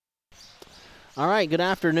All right, good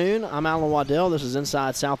afternoon. I'm Alan Waddell. This is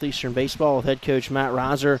Inside Southeastern Baseball with head coach Matt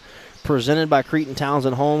Reiser, presented by Cretin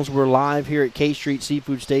Townsend Homes. We're live here at K Street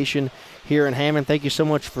Seafood Station here in Hammond. Thank you so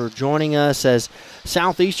much for joining us as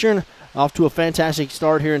Southeastern off to a fantastic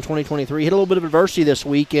start here in 2023. Hit a little bit of adversity this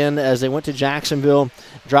weekend as they went to Jacksonville,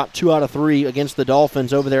 dropped 2 out of 3 against the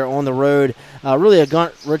Dolphins over there on the road. Really a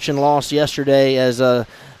gut-wrenching loss yesterday as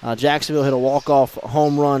Jacksonville hit a walk-off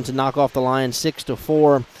home run to knock off the Lions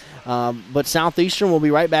 6-4. But Southeastern will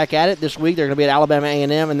be right back at it this week. They're going to be at Alabama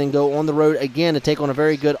A&M and then go on the road again to take on a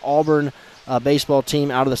very good Auburn baseball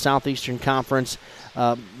team out of the Southeastern Conference.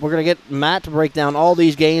 We're going to get Matt to break down all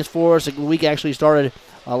these games for us. The week actually started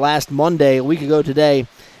last Monday, a week ago today,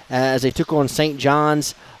 as they took on St.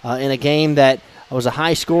 John's in a game that was a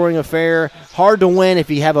high-scoring affair. Hard to win if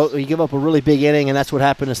you give up a really big inning, and that's what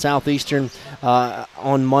happened to Southeastern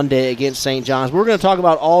on Monday against St. John's. We're going to talk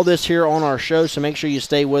about all this here on our show, so make sure you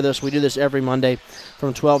stay with us. We do this every Monday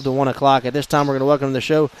from 12 to 1 o'clock. At this time, we're going to welcome to the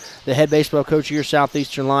show the head baseball coach of your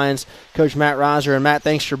Southeastern Lions, Coach Matt Reiser. And, Matt,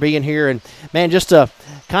 thanks for being here. And, man, just a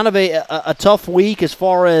kind of a tough week as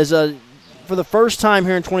far as for the first time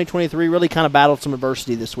here in 2023, really kind of battled some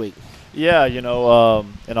adversity this week. Yeah, in all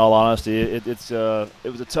honesty, it was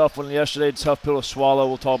a tough one yesterday, a tough pill to swallow.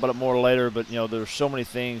 We'll talk about it more later, but, there's so many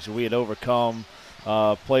things that we had overcome,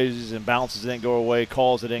 plays and bounces that didn't go our way,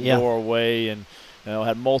 calls that didn't go our way, and,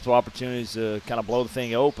 had multiple opportunities to kind of blow the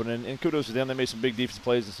thing open. And kudos to them. They made some big defensive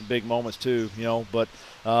plays and some big moments too, but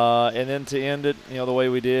and then to end it, the way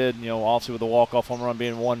we did, obviously with the walk-off home run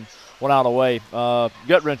being one out of the way,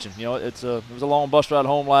 gut-wrenching. It was a long bus ride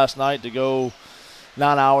home last night to go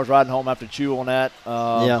 9 hours riding home after chew on that.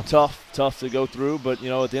 Tough to go through, but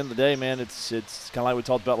at the end of the day, man, it's kind of like we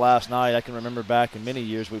talked about last night. I can remember back in many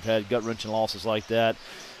years we've had gut-wrenching losses like that.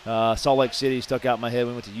 Salt Lake City stuck out in my head.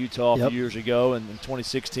 We went to Utah a few years ago in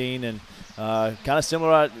 2016, and kind of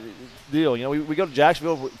similar deal. We go to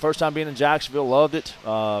Jacksonville. First time being in Jacksonville, loved it.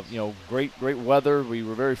 Great weather. We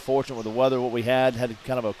were very fortunate with the weather. What we had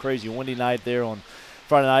kind of a crazy windy night there on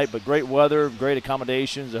Friday night, but great weather, great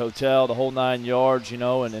accommodations, the hotel, the whole 9 yards,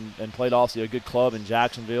 and played obviously a good club in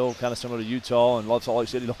Jacksonville, kind of similar to Utah and Salt Lake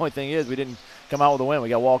City. The only thing is we didn't come out with a win. We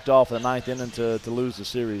got walked off in the 9th inning to lose the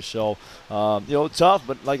series. So, tough,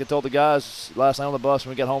 but like I told the guys last night on the bus when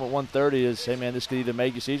we got home at 1:30 is, hey, man, this could either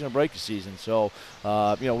make your season or break your season. So,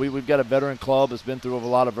 we've got a veteran club that's been through a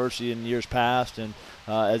lot of adversity in years past and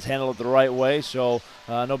has handled it the right way. So,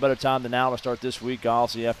 no better time than now to start this week,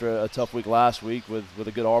 obviously, after a tough week last week with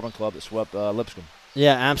a good Auburn club that swept Lipscomb.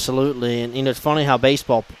 Yeah, absolutely. And, it's funny how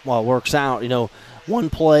baseball works out. One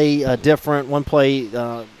play different, one play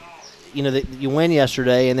that you win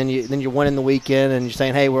yesterday, and then you're winning the weekend, and you're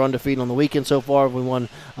saying, hey, we're undefeated on the weekend so far. We won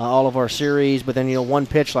all of our series. But then, one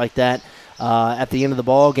pitch like that at the end of the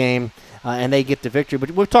ball game, and they get the victory.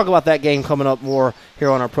 But we'll talk about that game coming up more here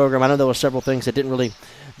on our program. I know there were several things that didn't really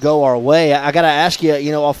go our way. I got to ask you,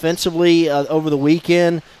 offensively over the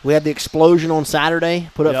weekend, we had the explosion on Saturday,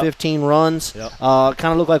 put up 15 runs. Kind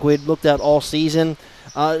of looked like we had looked at all season.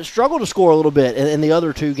 Struggled to score a little bit in the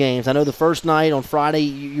other two games. I know the first night on Friday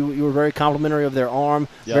you were very complimentary of their arm,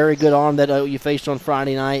 very good arm that you faced on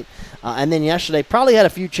Friday night. And then yesterday probably had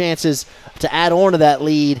a few chances to add on to that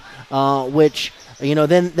lead, which,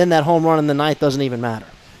 then that home run in the ninth doesn't even matter.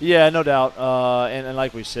 Yeah, no doubt. And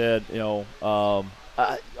like we said, our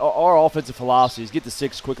offensive philosophy is get to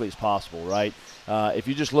 6 as quickly as possible, right? If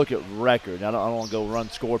you just look at record, I don't want to go run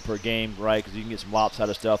score per game, right, because you can get some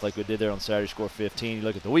lopsided stuff like we did there on Saturday, score 15. You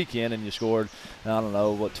look at the weekend and you scored,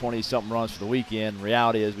 20-something runs for the weekend. The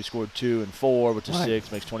reality is we scored 2 and 4, which is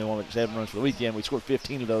 6, makes 21, makes 7 runs for the weekend. We scored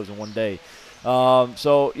 15 of those in one day. For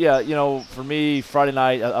me, Friday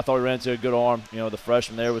night, I thought we ran into a good arm. The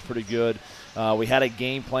freshman there was pretty good. We had a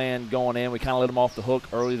game plan going in. We kind of let him off the hook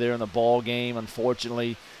early there in the ball game,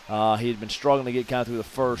 unfortunately. He had been struggling to get kind of through the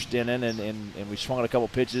first inning, and we swung at a couple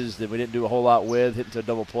pitches that we didn't do a whole lot with, hit into a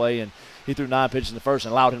double play, and he threw 9 pitches in the first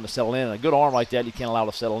and allowed him to settle in. And a good arm like that, you can't allow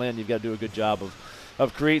to settle in. You've got to do a good job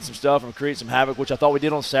of creating some stuff and create some havoc, which I thought we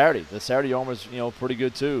did on Saturday. The Saturday arm was, pretty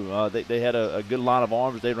good too. They had a good line of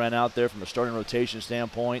arms they ran out there from a starting rotation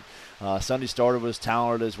standpoint. Sunday starter was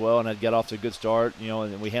talented as well and had got off to a good start,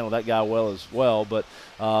 and we handled that guy well as well. But,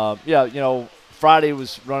 Friday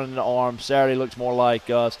was running the arm. Saturday looked more like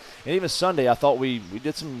us. And even Sunday, I thought we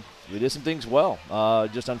did some things well.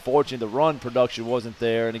 Just unfortunate the run production wasn't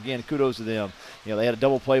there. And, again, kudos to them. They had a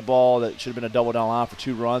double play ball that should have been a double down line for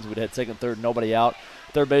 2 runs. We'd had second, third, nobody out.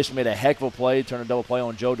 Third baseman made a heck of a play, turned a double play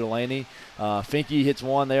on Joe Delaney. Finke hits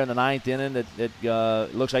one there in the 9th inning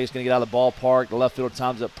that looks like it's going to get out of the ballpark. The left fielder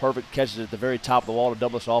times up perfect, catches it at the very top of the wall to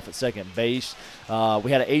double us off at second base.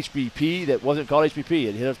 We had an HBP that wasn't called HBP.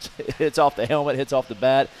 It hits off the helmet, hits off the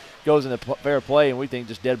bat, goes into fair play, and we think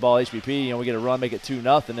just dead ball HBP. We get a run, make it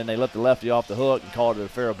 2-0, and they let the lefty off the hook and called it a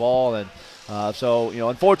fair ball. And so,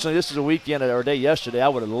 unfortunately, this is a weekend or a day yesterday. I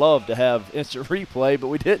would have loved to have instant replay, but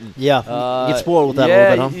we didn't. Yeah, you get spoiled with that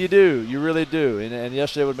a little bit, huh? You do. You really do. And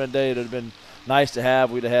yesterday would have been a day that would have been nice to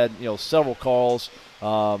have. We'd have had, several calls.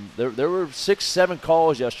 There were 6-7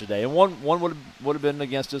 calls yesterday, and one would have been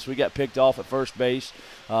against us. We got picked off at first base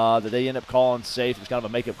that they ended up calling safe. It was kind of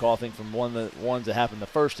a makeup call, I think, from one of the ones that happened in the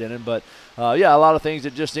first inning. But, a lot of things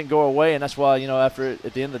that just didn't go our way, and that's why, at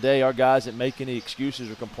the end of the day, our guys didn't make any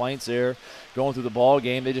excuses or complaints there going through the ball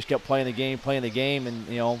game. They just kept playing the game,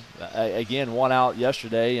 and, again, one out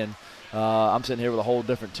yesterday, and I'm sitting here with a whole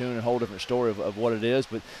different tune and a whole different story of what it is.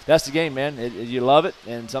 But that's the game, man. You love it,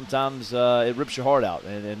 and sometimes it rips your heart out,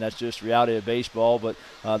 and that's just reality of baseball. But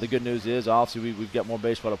the good news is, obviously, we've got more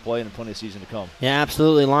baseball to play and plenty of season to come. Yeah,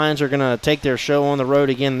 absolutely. Lions are going to take their show on the road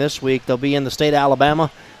again this week. They'll be in the state of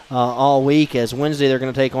Alabama all week, as Wednesday they're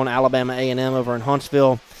going to take on Alabama A&M over in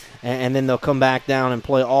Huntsville. And then they'll come back down and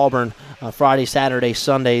play Auburn Friday, Saturday,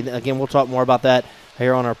 Sunday. Again, we'll talk more about that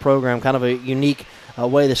here on our program. Kind of a unique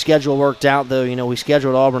way the schedule worked out, though. We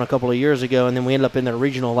scheduled Auburn a couple of years ago, and then we ended up in the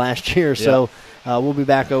regional last year. So we'll be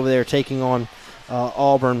back over there taking on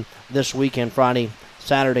Auburn this weekend, Friday,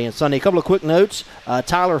 Saturday, and Sunday. A couple of quick notes.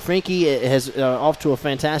 Tyler Finke is off to a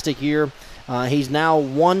fantastic year. He's now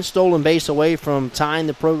one stolen base away from tying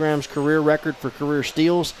the program's career record for career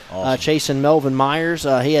steals, awesome. Chasing Melvin Myers.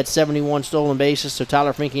 He had 71 stolen bases, so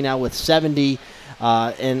Tyler Finke now with 70.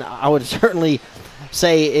 And I would certainly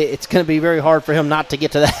say it's going to be very hard for him not to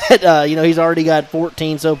get to that. He's already got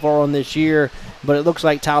 14 so far on this year, but it looks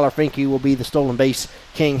like Tyler Finke will be the stolen base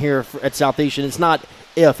king here at Southeastern. It's not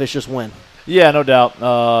if, it's just when. Yeah, no doubt.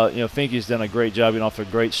 Finke's done a great job, off to a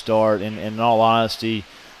great start, and in all honesty,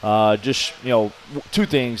 two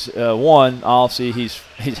things. One, obviously,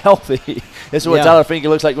 he's healthy. This is what Tyler Finke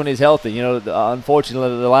looks like when he's healthy. Unfortunately,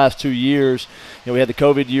 the last 2 years, we had the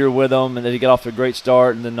COVID year with him, and then he got off to a great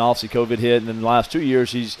start, and then obviously COVID hit, and then the last 2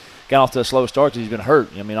 years he's got off to a slow start because he's been hurt.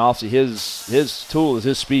 Obviously his tool is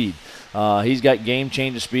his speed. He's got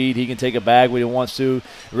game-changing speed. He can take a bag when he wants to.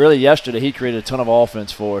 Really, yesterday he created a ton of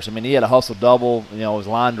offense for us. He had a hustle double, his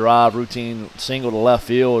line drive, routine single to left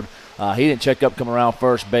field. He didn't check up, come around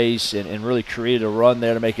first base, and really created a run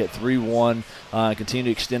there to make it 3-1 and continue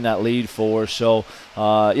to extend that lead for us. So,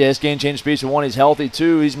 it's game-changing speed. So, one, he's healthy.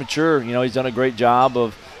 Two, he's mature. He's done a great job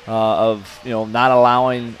of not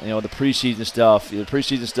allowing, the preseason stuff. The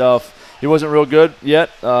preseason stuff, he wasn't real good yet.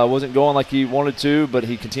 Wasn't going like he wanted to, but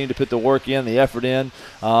he continued to put the work in, the effort in,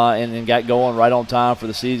 and got going right on time for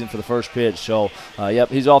the season for the first pitch. So,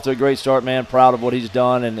 he's off to a great start, man. Proud of what he's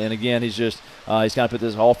done, and again, he's just he's kind of put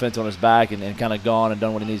this offense on his back and kind of gone and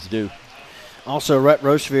done what he needs to do. Also, Rhett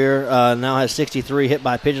Rochevier now has 63 hit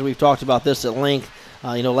by pitches. We've talked about this at length.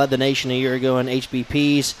 Led the nation a year ago in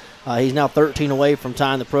HBPs. He's now 13 away from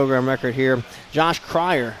tying the program record here. Josh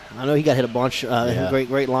Cryer, I know he got hit a bunch.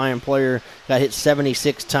 Great Lion player. Got hit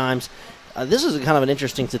 76 times. This is kind of an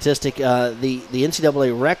interesting statistic. The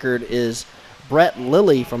NCAA record is Brett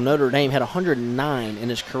Lilly from Notre Dame had 109 in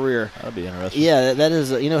his career. That'd be interesting. Yeah, that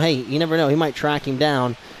is, hey, you never know. He might track him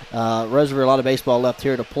down. Roosevelt, a lot of baseball left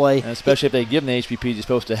here to play. And especially if they give him the HPP he's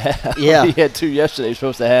supposed to have. Yeah. He had 2 yesterday he's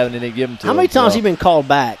supposed to have, and then they give him 2. How many times has he been called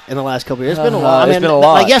back in the last couple of years? It's been a lot. It's been a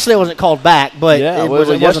lot. Like yesterday wasn't called back, but it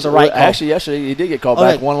wasn't the right call. Actually, yesterday he did get called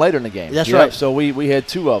back one later in the game. That's right. So we had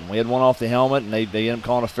 2 of them. We had one off the helmet, and they ended up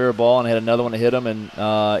calling a fair ball, and had another one to hit him and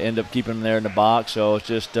ended up keeping him there in the box. So it's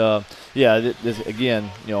just,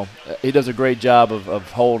 again, he does a great job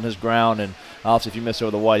of holding his ground, and obviously if you miss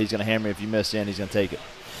over the white, he's going to hammer you. If you miss in, he's going to take it.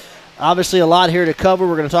 Obviously, a lot here to cover.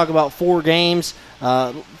 We're going to talk about 4 games.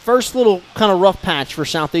 First little kind of rough patch for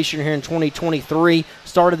Southeastern here in 2023.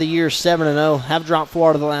 Started the year 7-0. Have dropped 4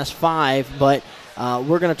 out of the last 5, but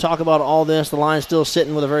we're going to talk about all this. The Lions still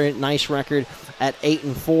sitting with a very nice record at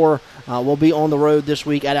 8-4. We'll be on the road this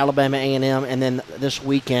week at Alabama A&M, and then this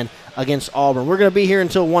weekend against Auburn. We're going to be here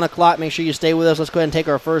until 1 o'clock. Make sure you stay with us. Let's go ahead and take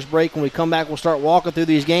our first break. When we come back, we'll start walking through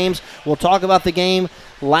these games. We'll talk about the game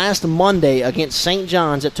last Monday against St.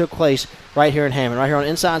 John's that took place right here in Hammond, right here on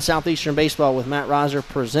Inside Southeastern Baseball with Matt Reiser,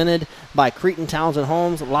 presented by Cretin Townsend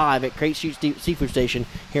Homes, live at Crate Street Seafood Station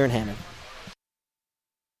here in Hammond.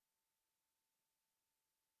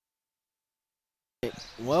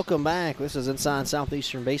 Welcome back. This is Inside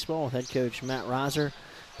Southeastern Baseball with head coach Matt Reiser,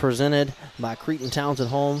 presented by Cretin Townsend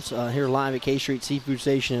Homes here live at K Street Seafood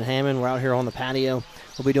Station in Hammond. We're out here on the patio.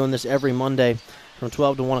 We'll be doing this every Monday from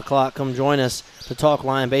 12 to 1 o'clock. Come join us to talk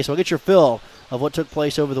Lion baseball. Get your fill of what took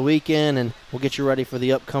place over the weekend, and we'll get you ready for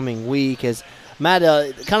the upcoming week. As Matt,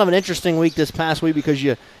 kind of an interesting week this past week because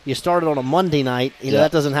you started on a Monday night.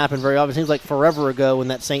 That doesn't happen very often. It seems like forever ago in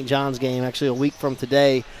that St. John's game, actually a week from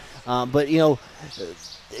today. But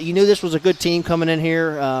you knew this was a good team coming in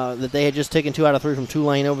here, that they had just taken 2 out of 3 from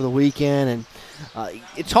Tulane over the weekend. And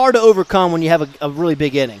it's hard to overcome when you have a really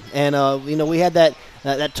big inning. And, we had that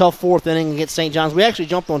tough 4th inning against St. John's. We actually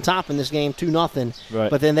jumped on top in this game 2-0. Right.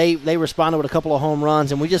 But then they responded with a couple of home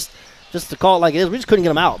runs. And we just to call it like it is, we just couldn't get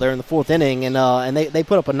them out there in the 4th inning. And they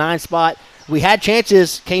put up a 9 spot. We had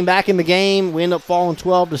chances, came back in the game. We ended up falling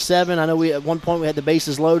 12-7. I know at one point we had the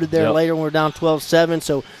bases loaded there. Yep. Later when we were down 12-7.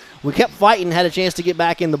 So we kept fighting, had a chance to get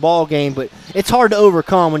back in the ball game. But it's hard to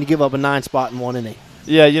overcome when you give up a 9 spot in 1 inning.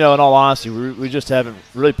 Yeah, in all honesty, we just haven't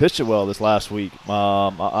really pitched it well this last week.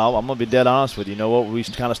 I'm going to be dead honest with you. You know what? We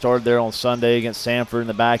kind of started there on Sunday against Sanford in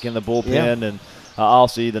the back in the bullpen, and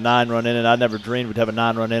obviously the 9-run inning. I never dreamed we'd have a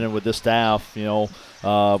 9-run inning with this staff,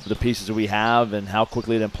 the pieces that we have and how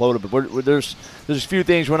quickly it imploded. But there's a few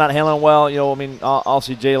things we're not handling well.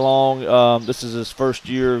 Obviously Jay Long, this is his first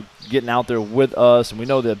year getting out there with us, and we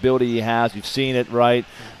know the ability he has. You've seen it, right?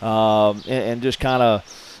 And just kind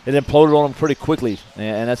of – it imploded on him pretty quickly,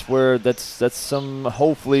 and that's where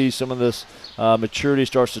hopefully some of this maturity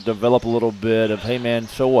starts to develop a little bit of, hey man,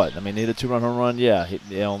 so what? I mean, he hit a 2-run home run,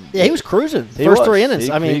 he was cruising first 3 innings.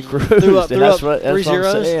 He cruised, threw up that's 3 what I'm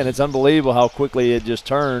zeros. saying. It's unbelievable how quickly it just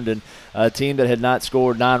turned, and a team that had not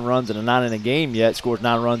scored 9 runs in a 9-inning game yet scores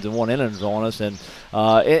 9 runs in 1 inning on us, and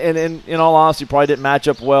in all honesty, probably didn't match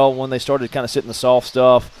up well when they started kind of sitting the soft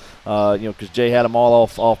stuff. Because Jay had them all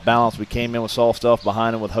off balance. We came in with soft stuff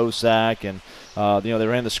behind him with Hosack, and they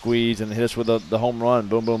ran the squeeze and hit us with the home run,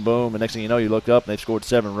 boom, boom, boom. And next thing you know, you looked up and they've scored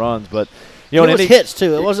 7 runs. But it was hits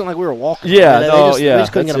too. It wasn't like we were walking. Yeah, we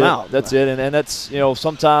just couldn't get them out. That's it, and that's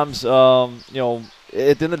sometimes at the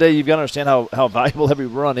end of the day, you've got to understand how valuable every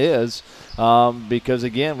run is. Because,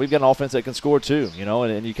 again, we've got an offense that can score too,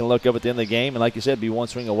 and you can look up at the end of the game and, like you said, be one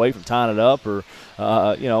swing away from tying it up. Or,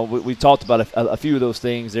 we talked about a few of those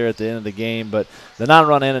things there at the end of the game, but the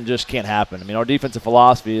 9-run inning just can't happen. I mean, our defensive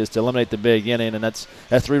philosophy is to eliminate the big inning, and that's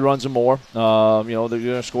 3 runs or more. They're going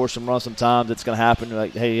to score some runs sometimes. It's going to happen.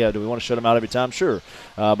 Like, hey, yeah, do we want to shut them out every time? Sure.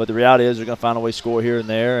 But the reality is they're going to find a way to score here and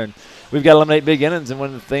there, and we've got to eliminate big innings, and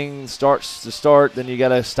when the thing starts to start, then you got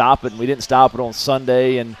to stop it. And we didn't stop it on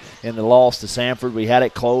Sunday, and in the loss to Sanford, we had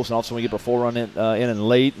it close, and all of a sudden we get a 4-run inning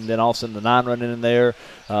late, and then all of a sudden the 9-run inning there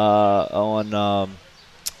on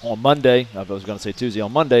Monday. I was going to say Tuesday,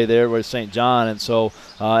 on Monday there with St. John, and so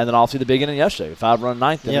and then obviously the big inning yesterday, 5-run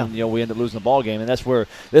 9th inning, and we end up losing the ball game, and that's where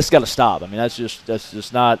this got to stop. I mean, that's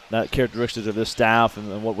just not characteristics of this staff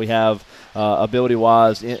and what we have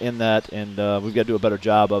ability-wise in that, and we've got to do a better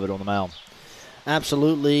job of it on the mound.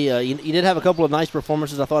 Absolutely. You did have a couple of nice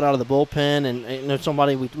performances, I thought, out of the bullpen. And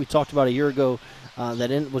somebody we talked about a year ago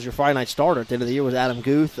that was your Friday night starter at the end of the year was Adam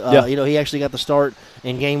Guth. He actually got the start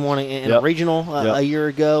in Game 1 in a regional a year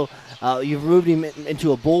ago. You've moved him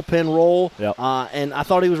into a bullpen role, and I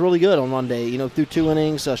thought he was really good on Monday. Through 2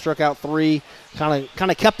 innings, struck out 3, kind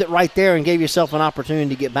of kept it right there and gave yourself an opportunity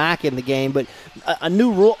to get back in the game. But a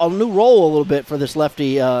new role a little bit for this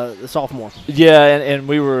lefty sophomore. Yeah, and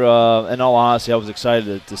we were, in all honesty, I was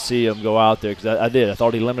excited to see him go out there because I did. I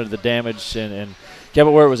thought he limited the damage and kept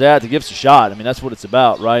it where it was at to give us a shot. I mean, that's what it's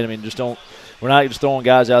about, right? I mean, we're not just throwing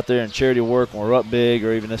guys out there in charity work when we're up big,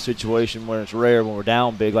 or even a situation where it's rare when we're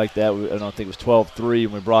down big like that. I don't think it was 12-3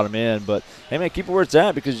 when we brought him in. But, hey, man, keep it where it's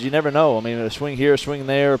at because you never know. I mean, a swing here, a swing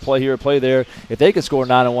there, a play here, a play there. If they can score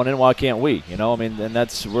 9 in 1 inning, why can't we? And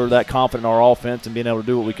we're that confident in our offense and being able to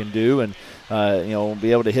do what we can do. And,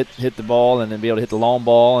 be able to hit the ball and then be able to hit the long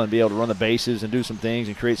ball and be able to run the bases and do some things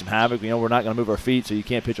and create some havoc. We're not going to move our feet, so you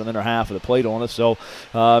can't pitch on the inner half of the plate on us. So,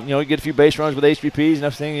 you get a few base runs with HBPs and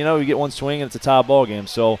everything. You get one swing and it's a tie ball game.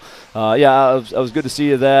 So, I was good to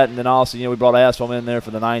see that. And then also, we brought Asphalt in there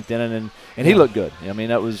for the 9th inning, and he looked good. I mean,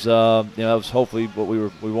 that was hopefully what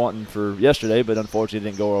we wanting for yesterday, but unfortunately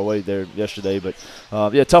it didn't go our way there yesterday. But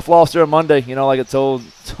tough loss there on Monday. Like I told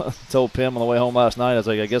Pim on the way home last night. I was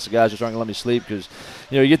like, I guess the guys just aren't going to let me sleep because,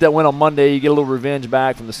 you get that win on Monday, you get a little revenge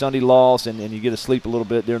back from the Sunday loss, and you get to sleep a little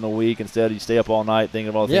bit during the week. Instead, you stay up all night thinking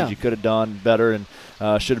of all the things you could have done better and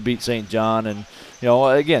should have beat St. John. And,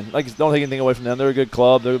 again, don't take anything away from them. They're a good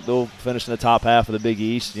club. They'll finish in the top half of the Big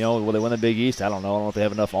East. Will they win the Big East? I don't know. I don't know if they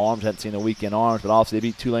have enough arms. Haven't seen the weekend arms, but obviously they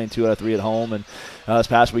beat Tulane 2 out of 3 at home, and this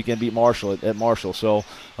past weekend beat Marshall at Marshall. So,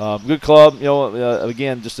 good club.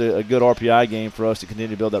 Again, just a good RPI game for us to continue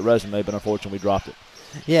to build that resume, but unfortunately we dropped it.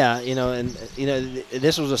 Yeah,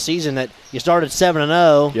 this was a season that you started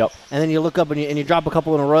 7-0, yep, and then you look up and you drop a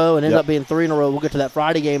couple in a row and end up being 3 in a row. We'll get to that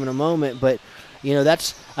Friday game in a moment, but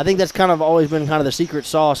I think that's kind of always been kind of the secret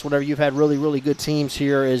sauce. Whenever you've had really, really good teams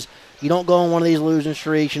here, is you don't go on one of these losing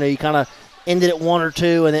streaks. You kind of ended at 1 or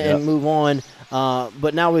 2 and move on.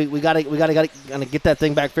 But now we got to kind of get that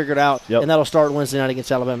thing back figured out, and that'll start Wednesday night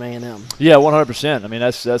against Alabama A&M. Yeah, 100%. I mean,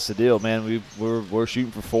 that's the deal, man. We're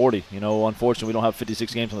shooting for 40. Unfortunately, we don't have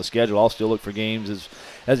 56 games on the schedule. I'll still look for games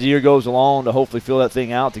as the year goes along to hopefully fill that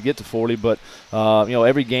thing out to get to 40. But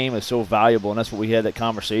every game is so valuable, and that's what we had that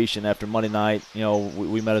conversation after Monday night.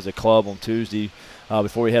 We met as a club on Tuesday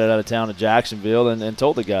before we headed out of town to Jacksonville, and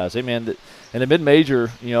told the guys, hey, man, in a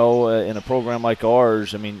mid-major, in a program like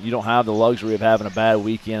ours, I mean, you don't have the luxury of having a bad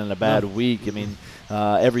weekend and a bad week. I mean,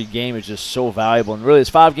 every game is just so valuable. And really, it's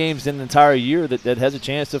 5 games in the entire year that has a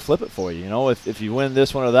chance to flip it for you. If you win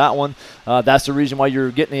this one or that one, that's the reason why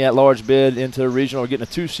you're getting the at-large bid into the regional or getting a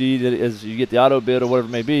 2 seed as you get the auto bid or whatever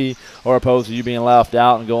it may be, or opposed to you being left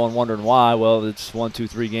out and going wondering why. Well, it's 1, 2,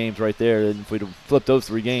 3 games right there. And if we flip those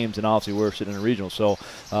 3 games, then obviously we're sitting in a regional. So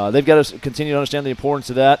they've got to continue to understand the importance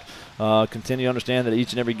of that. Continue to understand that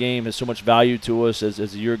each and every game has so much value to us as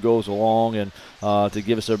the year goes along, and to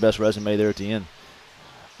give us their best resume there at the end.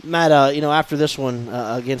 Matt, after this one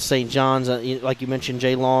against St. John's, like you mentioned,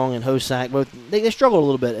 Jay Long and Hosack, both they struggled a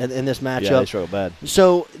little bit in this matchup. Yeah, they struggled bad.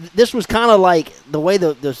 So this was kind of like the way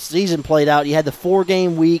the season played out. You had the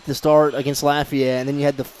 4-game week to start against Lafayette, and then you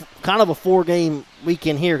had the kind of a 4-game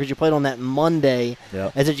weekend here because you played on that Monday,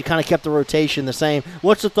 as if you kind of kept the rotation the same.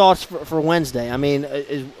 What's the thoughts for Wednesday? I mean,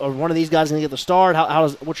 are one of these guys going to get the start?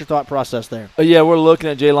 What's your thought process there? Yeah, we're looking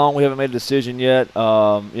at Jay Long. We haven't made a decision yet.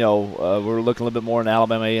 We're looking a little bit more in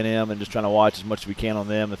Alabama A&M and just trying to watch as much as we can on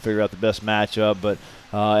them and figure out the best matchup. But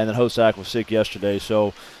and then Hosack was sick yesterday,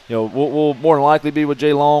 so we'll more than likely be with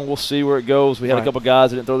Jay Long. We'll see where it goes. We had a couple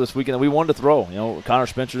guys that didn't throw this weekend that we wanted to throw. Connor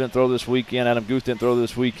Spencer didn't throw this weekend. Adam Guth didn't throw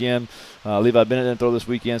this weekend. Levi Bennett didn't throw this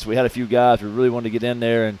weekend. So we had a few guys we really wanted to get in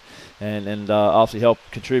there and obviously help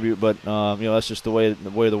contribute. But that's just the way of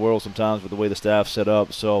the world sometimes with the way the staff's set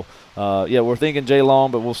up. So we're thinking Jay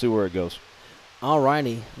Long, but we'll see where it goes. All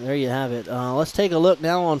righty, there you have it. Let's take a look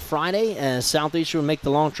now on Friday as Southeastern will make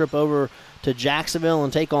the long trip over to Jacksonville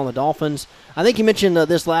and take on the Dolphins. I think you mentioned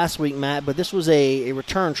this last week, Matt, but this was a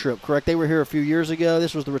return trip, correct? They were here a few years ago.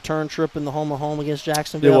 This was the return trip in the home against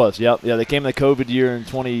Jacksonville. It was, yep. Yeah, they came in the COVID year in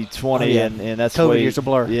 2020, and that's COVID year's a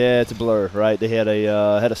blur. Yeah, it's a blur, right? They had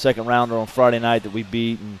a second rounder on Friday night that we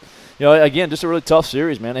beat, and again, just a really tough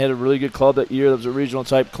series, man. They had a really good club that year. That was a regional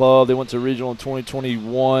type club. They went to regional in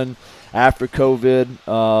 2021 after COVID,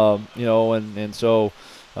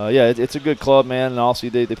 it's a good club, man. And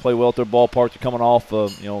obviously they play well at their ballpark. They're coming off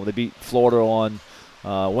they beat Florida on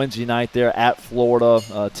Wednesday night there at Florida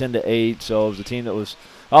 10-8. So it was a team that was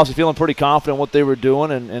obviously feeling pretty confident in what they were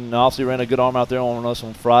doing, and obviously ran a good arm out there on us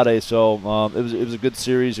on Friday. So it was a good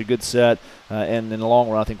series, a good set, and in the long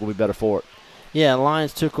run, I think we'll be better for it. Yeah,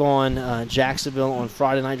 Lions took on Jacksonville on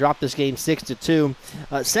Friday night, dropped this game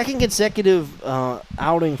 6-2. Second consecutive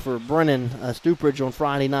outing for Brennan Stupridge on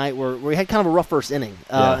Friday night where he had kind of a rough first inning.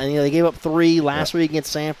 And they gave up 3 last week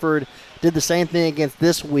against Sanford, did the same thing against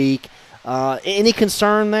this week. Any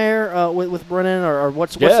concern there with Brennan or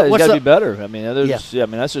what's he's got to be better. I mean,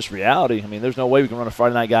 that's just reality. I mean, there's no way we can run a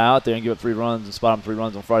Friday night guy out there and give up 3 runs and spot him 3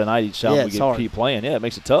 runs on Friday night each time keep playing. Yeah, it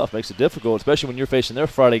makes it tough, makes it difficult, especially when you're facing their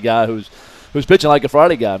Friday guy who's pitching like a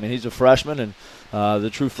Friday guy. I mean, he's a freshman, and the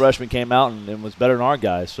true freshman came out and was better than our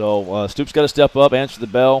guys. So Stoops got to step up, answer the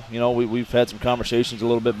bell. We've had some conversations a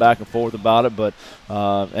little bit back and forth about it, but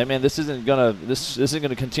this isn't gonna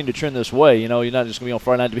continue to trend this way. You're not just gonna be on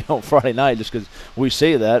Friday night to be on Friday night just because we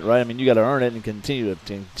say that, right? I mean, you got to earn it and continue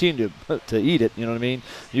to eat it. You know what I mean?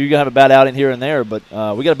 You gotta have a bad outing here and there, but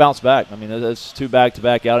we got to bounce back. I mean, that's 2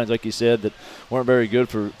 back-to-back outings, like you said, that weren't very good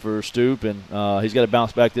for Stoop, and he's got to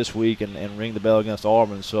bounce back this week and ring the bell against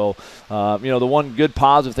Auburn. So the one good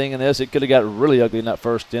positive thing in this, it could have got really ugly in that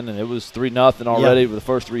first inning. It was 3-0 already with the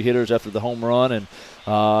first 3 hitters after the home run, and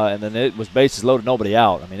then it was bases loaded, nobody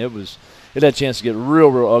out. I mean, it was it had a chance to get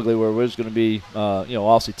real ugly where it was going to be,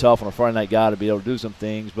 obviously tough on a Friday night guy to be able to do some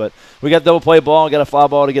things. But we got double play ball, got a fly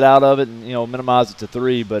ball to get out of it and, minimize it to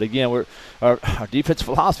 3. But, again, our defensive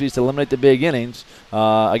philosophy is to eliminate the big innings.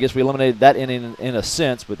 I guess we eliminated that inning in a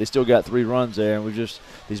sense, but they still got 3 runs there. And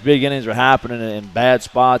these big innings are happening in bad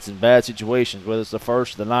spots and bad situations, whether it's the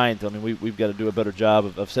first or the ninth. I mean, we've got to do a better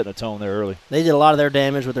job of setting a tone there early. They did a lot of their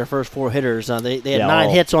damage with their first 4 hitters. They had 9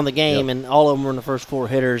 hits on the game, and all of them were in the first 4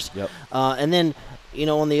 hitters. Yep. And then,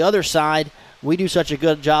 on the other side, we do such a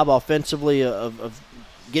good job offensively of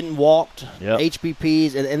getting walked,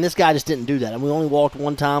 HBPs, and this guy just didn't do that. And we only walked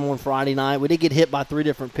 1 time on Friday night. We did get hit by 3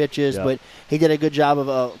 different pitches, but he did a good job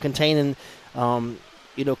of containing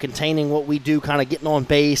containing what we do, kind of getting on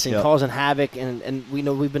base and causing havoc, and we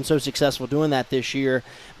know we've been so successful doing that this year.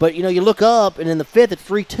 But, you look up, and in the 5th, it's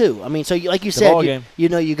 3-2. I mean, so like you said,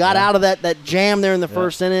 you got out of that jam there in the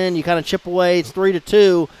first inning. You kind of chip away. It's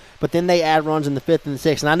 3-2. But then they add runs in the 5th and the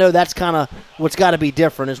 6th. And I know that's kind of what's got to be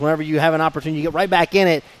different is whenever you have an opportunity, you get right back in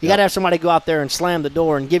it, you got to have somebody go out there and slam the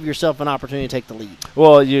door and give yourself an opportunity to take the lead.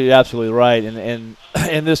 Well, you're absolutely right. And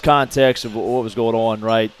in this context of what was going on,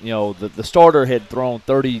 right, the starter had thrown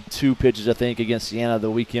 32 pitches, I think, against Siena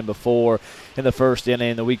the weekend before in the first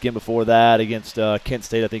inning. The weekend before that against Kent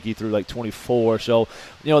State, I think he threw like 24. So,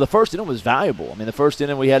 the first inning was valuable. I mean, the first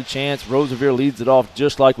inning we had a chance. Roosevelt leads it off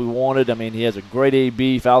just like we wanted. I mean, he has a great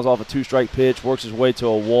AB, fouls off a 2-strike pitch, works his way to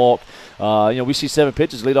a walk. We see 7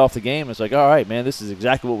 pitches lead off the game. It's like, all right, man, this is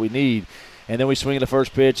exactly what we need. And then we swing at the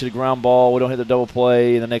first pitch, hit a ground ball. We don't hit the double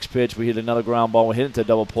play. And the next pitch, we hit another ground ball. We hit into a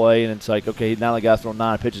double play. And it's like, okay, now the guy's thrown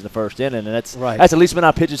 9 pitches in the first inning. And that's the least amount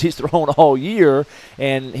of pitches he's thrown all year.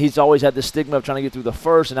 And he's always had this stigma of trying to get through the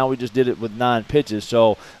first. And now we just did it with 9 pitches.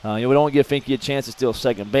 So, we don't give Finke a chance to steal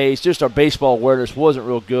second base. Just our baseball awareness wasn't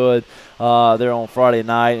real good there on Friday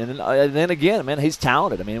night. And then again, man, he's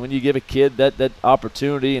talented. I mean, when you give a kid that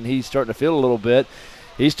opportunity and he's starting to feel a little bit,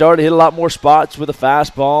 he started to hit a lot more spots with a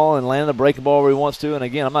fastball and landing the breaking ball where he wants to. And,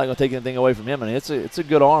 again, I'm not going to take anything away from him. I mean, it's a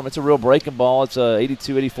good arm. It's a real breaking ball. It's a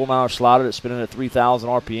 82, 84-mile slider that's spinning at 3,000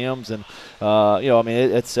 RPMs. And,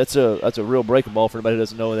 it's a real breaking ball for anybody who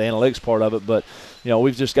doesn't know the analytics part of it. But,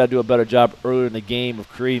 we've just got to do a better job earlier in the game of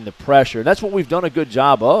creating the pressure. And that's what we've done a good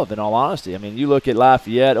job of, in all honesty. I mean, you look at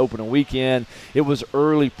Lafayette opening weekend, it was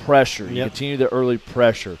early pressure. You continue the early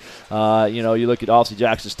pressure. You look at, obviously,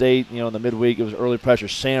 Jackson State, in the midweek, it was early pressure.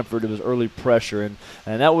 Sanford, it was early pressure. And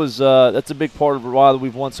that was that's a big part of why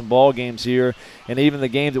we've won some ball games here. And even the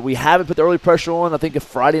games that we haven't put the early pressure on, I think a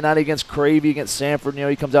Friday night against Cravey, against Sanford,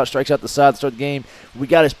 he comes out, strikes out the side to start the game. We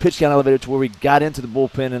got his pitch count elevated to where we got into the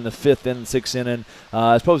bullpen in the 5th inning, 6th inning.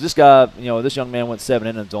 I suppose this guy, this young man went 7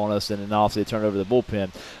 innings on us, and then obviously turned over the bullpen.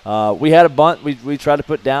 We had a bunt we tried to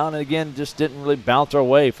put down, and again, just didn't really bounce our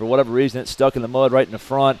way. For whatever reason, it stuck in the mud right in the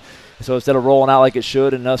front. So instead of rolling out like it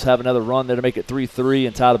should and us have another run there to make it 3-3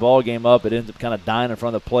 and tie the ball game up, it ends up kind of dying in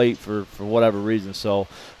front of the plate for whatever reason. So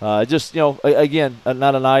again,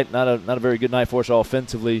 not a very good night for us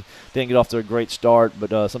offensively. Didn't get off to a great start,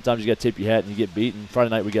 but sometimes you got to tip your hat and you get beat. And Friday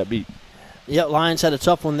night we got beat. Yeah, Lions had a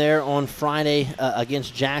tough one there on Friday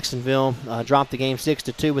against Jacksonville. Dropped the game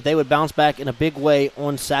 6-2, but they would bounce back in a big way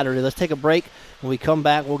on Saturday. Let's take a break. When we come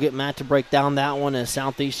back, we'll get Matt to break down that one as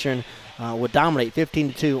Southeastern would dominate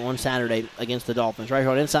 15-2 on Saturday against the Dolphins. Right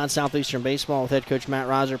here on Inside Southeastern Baseball with head coach Matt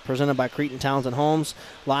Reiser, presented by Cretin Townsend Homes,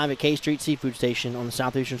 live at K Street Seafood Station on the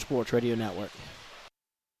Southeastern Sports Radio Network.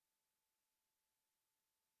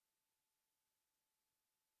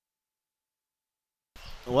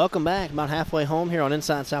 Welcome back. About halfway home here on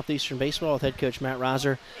Inside Southeastern Baseball with head coach Matt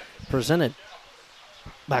Reiser, presented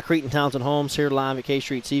by Cretin Townsend Homes here live at K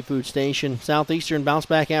Street Seafood Station. Southeastern bounced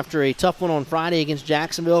back after a tough one on Friday against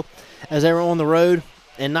Jacksonville as they were on the road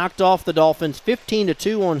and knocked off the Dolphins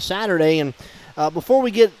 15-2 on Saturday. And before we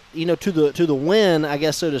get to the win, I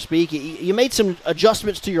guess so to speak, you made some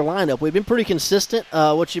adjustments to your lineup. We've been pretty consistent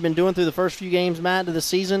what you've been doing through the first few games, Matt, of the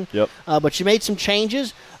season. Yep. But you made some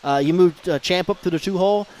changes. You moved Champ up to the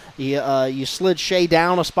 2-hole. You slid Shea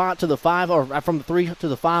down a spot to the 5, or from the 3 to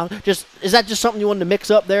the 5. Is that just something you wanted to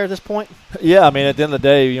mix up there at this point? Yeah, I mean, at the end of the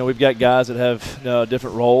day, we've got guys that have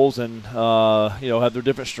different roles and have their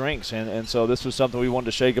different strengths, and so this was something we wanted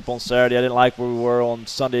to shake up on Saturday. I didn't like where we were on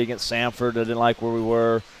Sunday against Sanford. I didn't like where we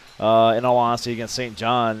were. In all honesty, against St.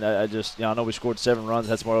 John, I know we scored 7 runs,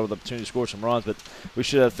 had some more of the opportunity to score some runs, but we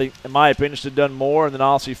should have, in my opinion, should have done more. And then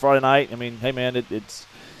obviously Friday night, I mean, hey man, if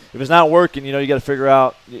it's not working, you got to figure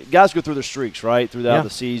out. Guys go through their streaks, right, throughout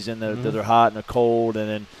the season. They're hot and they're cold, and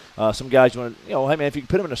then some guys you want to, hey man, if you can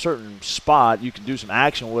put them in a certain spot, you can do some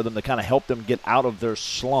action with them to kind of help them get out of their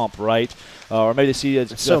slump, right? Or maybe they see a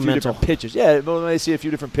few different pitches. Yeah, maybe they see a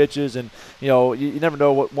few different pitches, and you never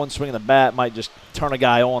know what one swing of the bat might just turn a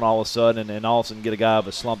guy on all of a sudden, and all of a sudden get a guy out of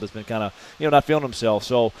a slump that's been kind of not feeling himself.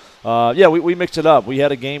 So we mixed it up. We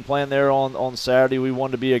had a game plan there on Saturday. We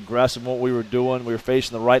wanted to be aggressive in what we were doing. We were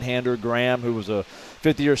facing the right-hander Graham, who was a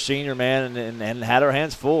 50-year senior, man, and had our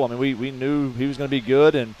hands full. I mean, we knew he was going to be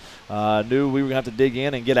good, and knew we were going to have to dig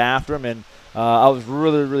in and get after him. And I was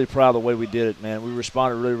really, really proud of the way we did it, man. We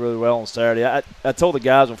responded really, really well on Saturday. I told the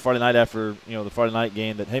guys on Friday night after the Friday night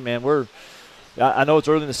game that, hey, man, I know it's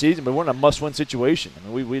early in the season, but we're in a must-win situation. I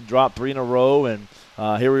mean, we dropped 3 in a row, and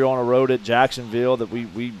here we are on a road at Jacksonville that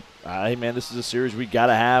hey, man, this is a series we got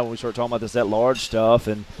to have when we start talking about that large stuff.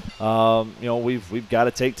 And, we've got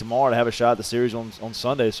to take tomorrow to have a shot at the series on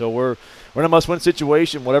Sunday. So we're in a must-win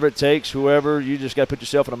situation, whatever it takes, whoever. You just got to put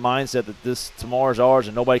yourself in a mindset that tomorrow's ours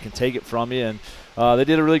and nobody can take it from you. And they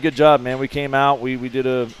did a really good job, man. We came out. We did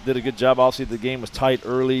a good job. Obviously, the game was tight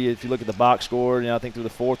early. If you look at the box score, I think through the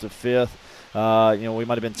 4th or 5th. We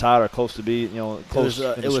might have been tied or close to be, close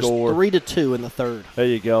to the score. It was 3-2 in the 3rd. There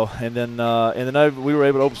you go. And then we were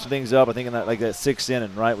able to open some things up. I think in that 6th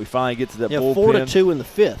inning, right? We finally get to that bullpen. 4-2 in the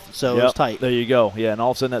 5th, so it was tight. There you go. Yeah, and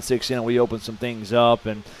all of a sudden that 6th inning we opened some things up,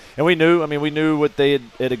 and we knew. I mean, we knew what they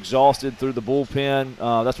had exhausted through the bullpen.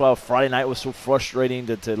 That's why Friday night was so frustrating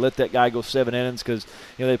to let that guy go 7 innings because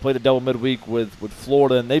they played a double midweek with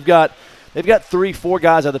Florida, and they've got 3-4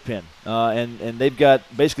 guys out of the pen, and they've got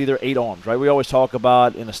basically their 8 arms, right? We always talk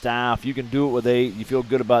about in a staff, you can do it with 8, you feel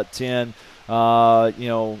good about 10, but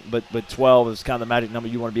 12 is kind of the magic number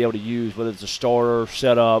you want to be able to use, whether it's a starter,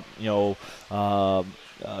 setup,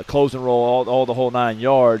 close and roll, all the whole 9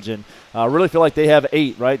 yards. And I really feel like they have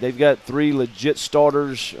 8, right? They've got 3 legit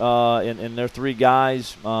starters in their 3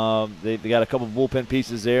 guys. They've got a couple of bullpen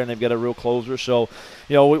pieces there, and they've got a real closer. So,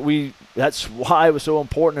 that's why it was so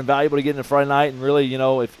important and valuable to get into Friday night. And really,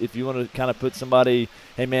 if you want to kind of put somebody,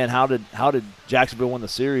 hey, man, how did Jacksonville win the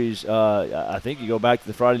series? I think you go back to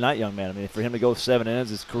the Friday night young man. I mean, for him to go 7 innings,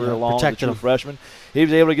 his career long, as a true freshman, he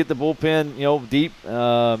was able to get the bullpen, deep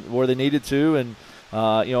where they needed to, and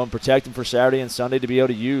and protect him for Saturday and Sunday to be able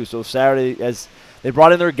to use. So Saturday, as they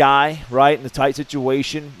brought in their guy, right, in the tight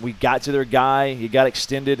situation, we got to their guy. He got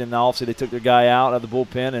extended, and obviously they took their guy out of the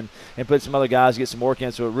bullpen and put some other guys to get some work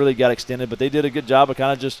in, so it really got extended. But they did a good job of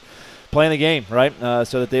kind of just playing the game, right,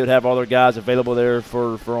 so that they would have all their guys available there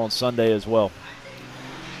for on Sunday as well.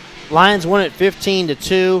 Lions won it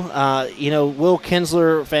 15-2. Will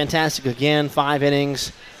Kinsler, fantastic again, 5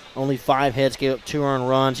 innings, only 5 hits, gave up 2 earned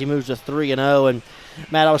runs. He moves to 3-0, and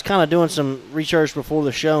Matt, I was kind of doing some research before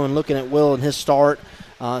the show and looking at Will and his start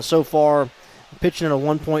so far, pitching at a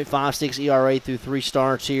 1.56 ERA through 3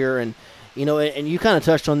 starts here. And, and you kind of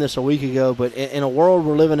touched on this a week ago, but in a world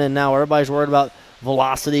we're living in now, everybody's worried about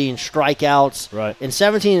velocity and strikeouts. Right. In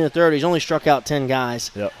 17 and a third, he's only struck out 10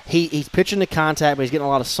 guys. Yep. He's pitching to contact, but he's getting a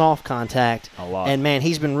lot of soft contact. A lot. And, man,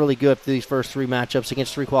 he's been really good through these first 3 matchups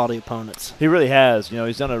against 3 quality opponents. He really has.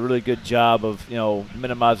 He's done a really good job of,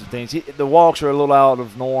 minimizing things. The walks are a little out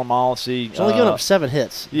of norm, honestly. He's only given up 7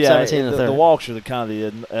 hits. Yeah, 17 and a third. The walks are the kind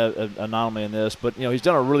of the anomaly in this. But, he's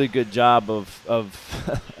done a really good job of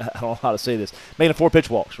I don't know how to say this, making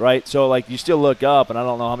 4-pitch walks, right? So, you still look up, and I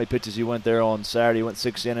don't know how many pitches he went there on Saturday. He went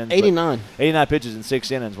 6 innings. 89. 89 pitches in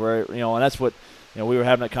 6 innings, where, and that's what, we were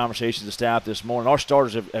having that conversation with the staff this morning. Our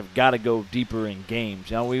starters have got to go deeper in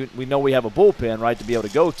games. We know we have a bullpen, right, to be able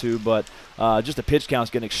to go to, but just the pitch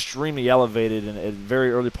count's getting extremely elevated in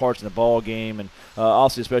very early parts in the ball game. And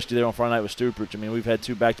also, especially there on Friday night with Stuprich, we've had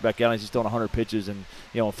 2 back-to-back outings. He's throwing 100 pitches in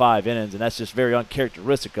 5 innings, and that's just very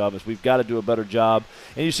uncharacteristic of us. We've got to do a better job.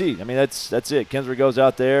 And you see, that's it. Kinsler goes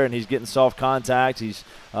out there, and he's getting soft contact. He's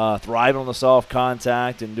thriving on the soft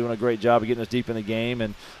contact and doing a great job of getting us deep in the game.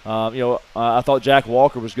 And, I thought Jack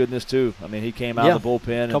Walker was good in this too. He came out of the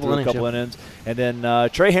bullpen and threw a couple innings. And then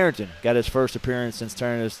Trey Harrington got his first appearance since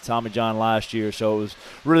turning his Tommy John last year. So it was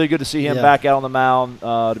really good to see him back out on the mound,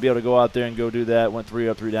 to be able to go out there and go do that. Went 3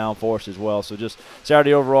 up, 3 down for us as well. So just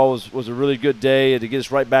Saturday overall was a really good day to get us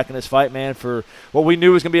right back in this fight, man, for what we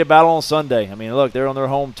knew was going to be a battle on Sunday. Look, they're on their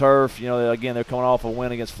home turf. Again, they're coming off a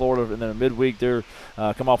win against Florida in their midweek. They're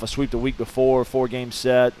come off a sweep the week before, 4-game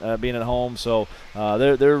set, being at home. So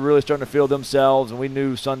they're really starting to feel themselves, and we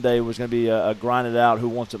knew Sunday was going to be a grind it out, who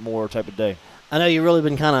wants it more type of day. I know you've really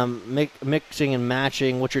been kind of mixing and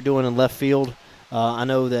matching what you're doing in left field I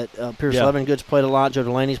know that Pierce Yeah. Levengood's played a lot. Joe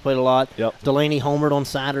Delaney's played a lot. Yep. Delaney homered on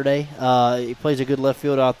Saturday. He plays a good left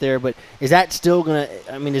field out there. But is that still going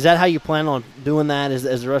to – I mean, is that how you plan on doing that as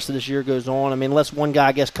the rest of this year goes on? I mean, unless one guy,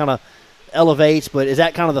 I guess, kind of elevates, but is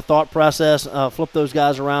that kind of the thought process? Flip those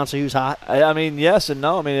guys around, see who's hot? I mean, yes and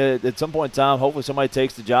no. I mean, at some point in time, hopefully somebody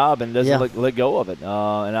takes the job and doesn't Yeah. let go of it.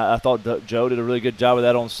 And I thought Joe did a really good job of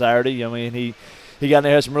that on Saturday. I mean, he got in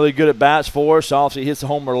there, had some really good at-bats for us. Obviously, he hits the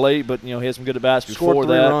homer late, but, he had some good at-bats before Scored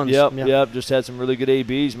 3 that. runs. Yep. Just had some really good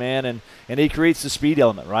ABs, man. And he creates the speed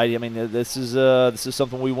element, right? I mean, this is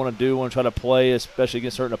something we want to do. We want to try to play, especially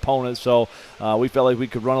against certain opponents. So we felt like we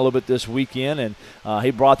could run a little bit this weekend, and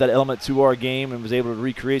he brought that element to our game and was able to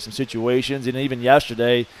recreate some situations. And even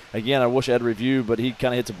yesterday, again, I wish I had a review, but he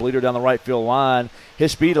kind of hits a bleeder down the right field line.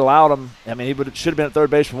 His speed allowed him. I mean, he should have been at third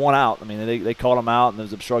base for 1 out. I mean, they called him out, and there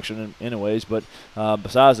was obstruction anyways. But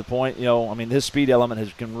besides the point, I mean, his speed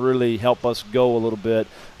element can really help us go a little bit.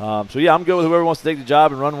 So, yeah, I'm good with whoever wants to take the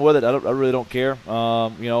job and run with it. I really don't care.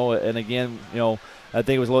 And again, I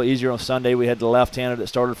think it was a little easier on Sunday. We had the left-hander that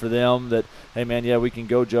started for them that, hey, man, yeah, we can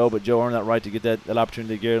go Joe, but Joe earned that right to get that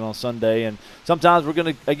opportunity to get it on Sunday. And sometimes we're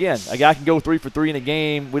going to, again, a guy can go 3 for 3 in a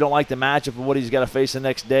game. We don't like the matchup of what he's got to face the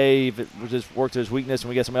next day. If it just worked to his weakness and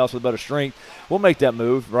we get somebody else with better strength, we'll make that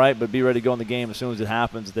move, right? But be ready to go in the game as soon as it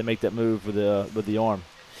happens if they make that move with the arm.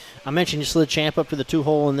 I mentioned you slid Champ up to the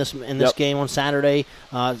 2-hole in this Yep. game on Saturday.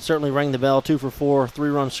 Certainly rang the bell. 2 for 4, 3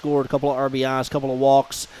 runs scored, a couple of RBIs, a couple of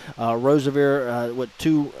walks. Roosevelt with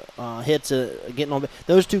 2 hits, getting on.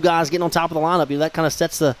 Those 2 guys getting on top of the lineup. That kind of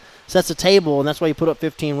sets the table, and that's why you put up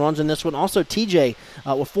 15 runs in this one. Also, TJ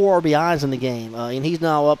with 4 RBIs in the game, and he's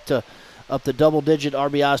now up to double-digit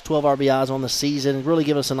RBIs, 12 RBIs on the season. Really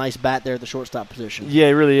giving us a nice bat there at the shortstop position. Yeah,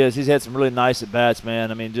 he really is. He's had some really nice at-bats,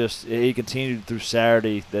 man. I mean, just he continued through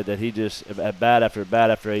Saturday that he just at-bat after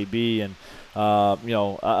at-bat after AB, and,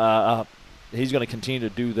 he's going to continue to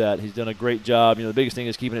do that. He's done a great job. The biggest thing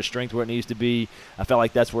is keeping his strength where it needs to be. I felt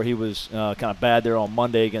like that's where he was kind of bad there on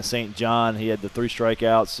Monday against St. John. He had the 3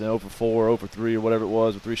 strikeouts, 0 for 4, 0 for 3, or whatever it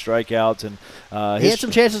was, with 3 strikeouts. And he had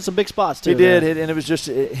some chances in some big spots, too. He did, and it was just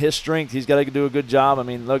his strength. He's got to do a good job. I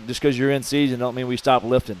mean, look, just because you're in season don't mean we stop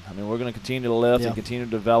lifting. I mean, we're going to continue to lift and continue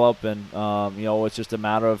to develop, and, it's just a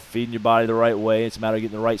matter of feeding your body the right way. It's a matter of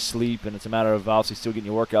getting the right sleep, and it's a matter of obviously still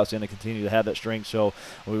getting your workouts in and continue to have that strength. So,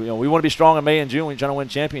 we want to be strong in May and June when you're trying to win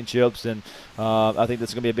championships, and I think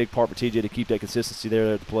that's going to be a big part for TJ to keep that consistency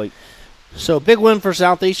there at the plate. So big win for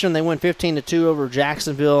Southeastern. They win 15-2 over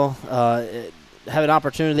Jacksonville. Have an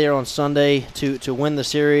opportunity there on Sunday to win the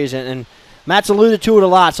series, and Matt's alluded to it a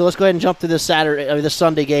lot. So let's go ahead and jump to this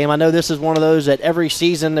Sunday game. I know this is one of those that every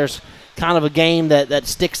season there's kind of a game that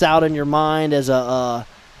sticks out in your mind as a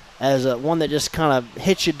one that just kind of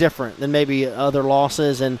hits you different than maybe other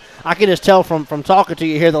losses. And I can just tell from talking to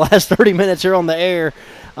you here the last 30 minutes here on the air,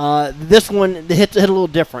 this one hit a little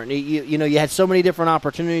different. You had so many different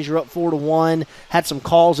opportunities. You're up 4-1, had some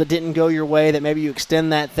calls that didn't go your way that maybe you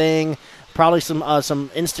extend that thing. Probably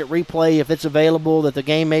some instant replay if it's available, that the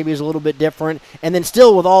game maybe is a little bit different. And then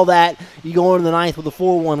still with all that, you go into the ninth with a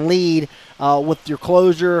 4-1 lead with your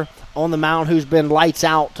closer on the mound who's been lights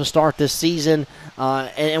out to start this season.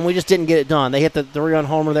 And we just didn't get it done. They hit the 3-run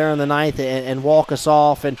homer there in the ninth and walk us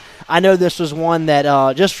off. And I know this was one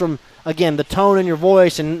that just from, again, the tone in your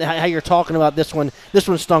voice and how you're talking about this one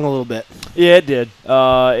stung a little bit. Yeah, it did.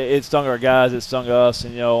 It stung our guys. It stung us.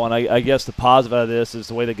 And, and I guess the positive out of this is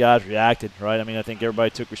the way the guys reacted, right? I mean, I think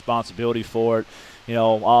everybody took responsibility for it.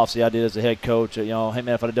 Obviously I did as a head coach, hey, man,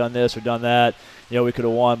 if I'd have done this or done that, we could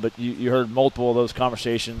have won. But you heard multiple of those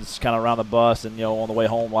conversations kind of around the bus and, on the way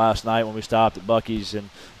home last night when we stopped at Buc-ee's. And,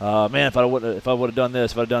 man, if I would have done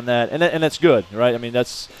this, if I'd have done that. And that's good, right? I mean,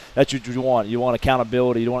 that's what you want. You want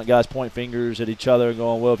accountability. You don't want guys point fingers at each other and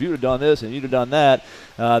going, well, if you'd have done this and you'd have done that,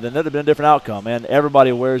 then that would have been a different outcome. And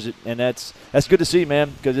everybody wears it, and that's good to see,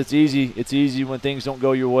 man, because it's easy. It's easy when things don't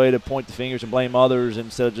go your way to point the fingers and blame others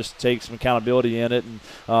instead of just take some accountability in it. And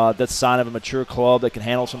that's a sign of a mature club that can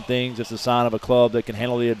handle some things. It's a sign of a club that can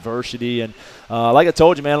handle the adversity. And like I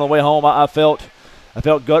told you, man, on the way home, I felt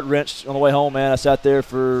gut-wrenched on the way home, man. I sat there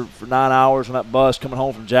for 9 hours on that bus coming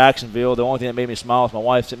home from Jacksonville. The only thing that made me smile was my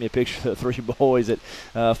wife sent me a picture of the 3 boys that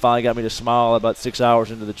finally got me to smile about 6 hours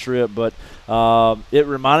into the trip. But it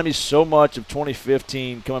reminded me so much of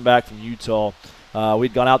 2015 coming back from Utah.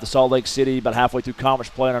 We'd gone out to Salt Lake City about halfway through conference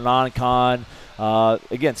play in our non-con.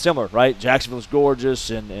 Again, similar, right? Jacksonville was gorgeous,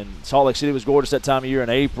 and Salt Lake City was gorgeous that time of year in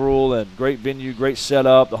April, and great venue, great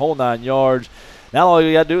setup, the whole 9 yards. Now all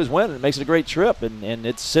you got to do is win, and it makes it a great trip, and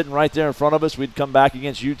it's sitting right there in front of us. We'd come back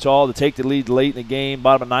against Utah to take the lead late in the game.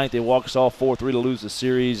 Bottom of ninth, they walk us off 4-3 to lose the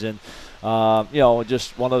series, and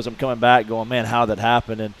Just one of those I'm coming back going, man, how did that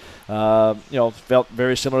happen? And, felt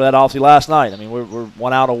very similar to that obviously last night. I mean, we're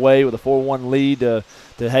 1 out away with a 4-1 lead to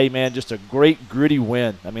hey, man, just a great, gritty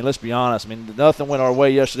win. I mean, let's be honest. I mean, nothing went our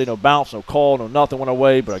way yesterday. No bounce, no call, no nothing went our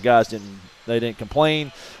way, but our guys didn't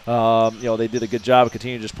complain. They did a good job of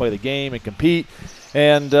continuing to just play the game and compete.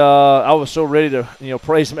 And I was so ready to,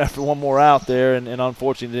 praise them after one more out there, and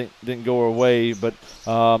unfortunately didn't go our way. But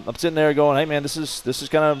I'm sitting there going, hey, man, this is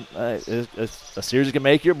kind of a series that can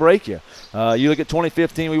make you or break you. You look at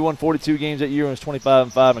 2015, we won 42 games that year and was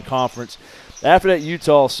 25-5 in conference. After that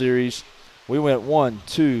Utah series, we went 1,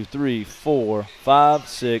 2, 3, 4, 5,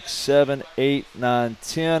 6, 7, 8, 9,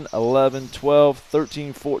 10, 11, 12,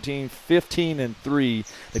 13, 14, 15, and 3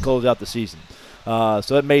 to close out the season.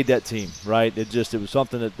 So it made that team, right? It was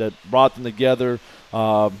something that brought them together.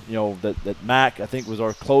 That Mac, I think, was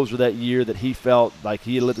our closer that year, that he felt like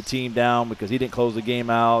he had let the team down because he didn't close the game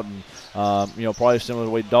out. And, probably similar to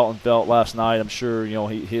the way Dalton felt last night. I'm sure,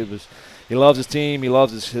 he loves his team. He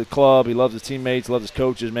loves his club. He loves his teammates. He loves his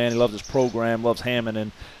coaches, man. He loves his program, loves Hammond.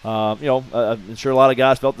 And, I'm sure a lot of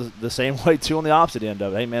guys felt the same way, too, on the opposite end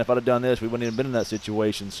of it. Hey, man, if I'd have done this, we wouldn't even been in that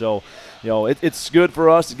situation. So, it's good for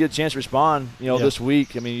us to get a chance to respond, this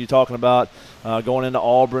week. I mean, you're talking about going into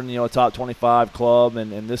Auburn, a top 25 club.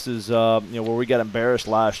 And this is, where we got embarrassed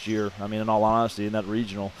last year. I mean, in all honesty, in that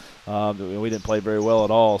regional. We didn't play very well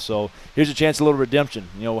at all. So here's a chance, a little redemption.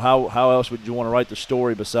 How else would you want to write the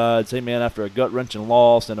story besides, hey, man, after a gut-wrenching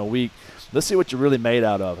loss in a week, let's see what you're really made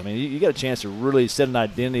out of. I mean, you got a chance to really set an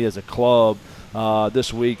identity as a club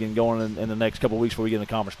this week and going in the next couple of weeks before we get into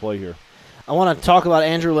conference play here. I want to talk about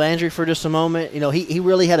Andrew Landry for just a moment. He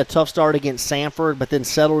really had a tough start against Samford, but then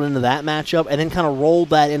settled into that matchup and then kind of rolled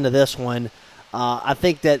that into this one. I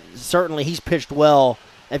think that certainly he's pitched well.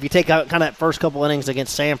 If you take out kind of that first couple innings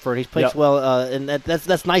against Samford, he's pitched well, and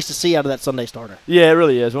that's nice to see out of that Sunday starter. Yeah, it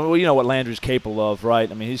really is. Well, you know what Landry's capable of, right?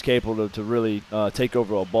 I mean, he's capable to really take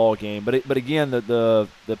over a ball game. But again, the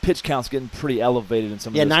pitch count's getting pretty elevated in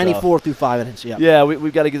some of this 94 stuff. through 5 innings. Yeah. Yeah,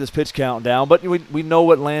 we've got to get this pitch count down. But we know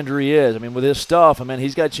what Landry is. I mean, with his stuff,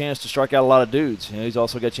 he's got a chance to strike out a lot of dudes. He's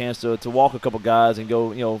also got a chance to walk a couple guys and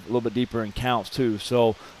go, a little bit deeper in counts too.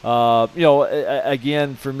 So,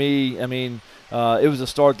 again, for me, it was a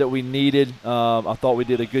start that we needed. I thought we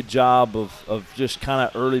did a good job of just kind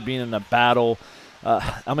of early being in the battle.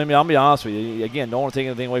 I'll be honest with you. Again, don't want to take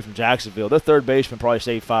anything away from Jacksonville. Their third baseman probably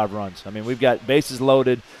saved 5 runs. We've got bases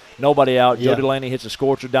loaded, nobody out. Yeah. Joe Delaney hits a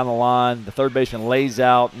scorcher down the line. The third baseman lays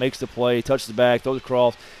out, makes the play, touches the bag, throws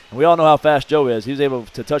across. And we all know how fast Joe is. He was able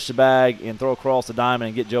to touch the bag and throw across the diamond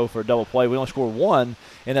and get Joe for a double play. We only scored 1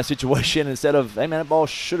 in that situation instead of, hey, man, that ball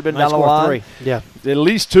should have been down the line. 3. Yeah. At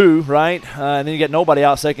least 2, right? And then you got nobody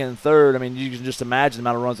out second and third. You can just imagine the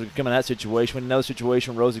amount of runs that could come in that situation. In another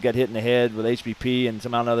situation, Rosa got hit in the head with HBP and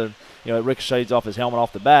somehow another, it ricochets off his helmet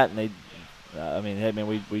off the bat, and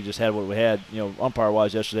we just had what we had,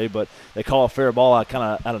 umpire-wise yesterday, but they call a fair ball out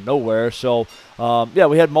of nowhere. So,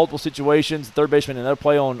 we had multiple situations. The third baseman, another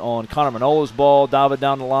play on Connor Manola's ball, dive it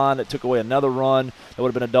down the line that took away another run. That would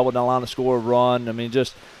have been a double down the line to score a run.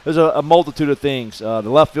 There's a multitude of things. The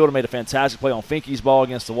left fielder made a fantastic play on Finke's ball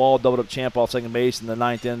against the wall, doubled up Champ off second base in the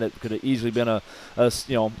 9th inning. That could have easily been an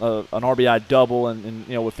RBI double, and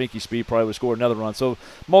with Finke's speed probably would have scored another run. So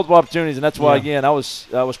multiple opportunities, and that's why again I was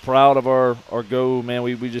proud of our go, man.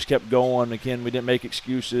 We just kept going. Again, we didn't make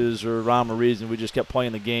excuses or rhyme or reason. We just kept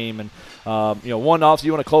playing the game, and one obviously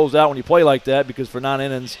you want to close out when you play like that, because for 9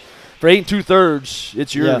 innings, for 8 2/3,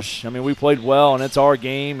 it's yours. Yeah. We played well, and it's our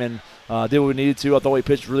game, and did what we needed to. I thought we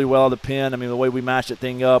pitched really well out of the pen. The way we matched that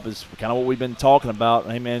thing up is kind of what we've been talking about.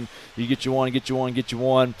 Hey, man, you get you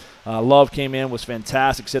one. Love came in, was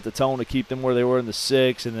fantastic, set the tone to keep them where they were in the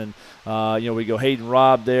 6th. And then, we go Hayden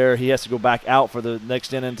Robb there. He has to go back out for the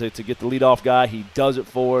next inning to get the leadoff guy. He does it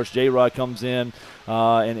for us. J-Rod comes in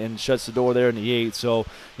and shuts the door there in the 8th. So,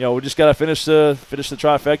 we just got to finish the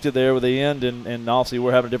trifecta there with the end. And obviously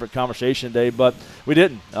we're having a different conversation today, but we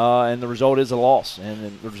didn't. And the result is a loss.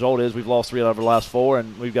 And the result is we've lost 3 out of our last 4,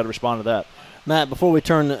 and we've got to respond to that. Matt, before we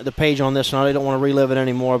turn the page on this, and I don't want to relive it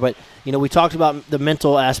anymore, but, we talked about the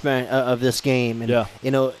mental aspect of this game.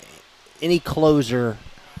 And, any closer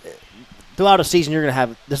throughout a season,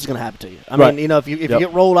 this is going to happen to you. Right. If you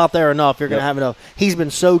get rolled out there enough, you're going to have enough. He's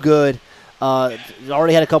been so good.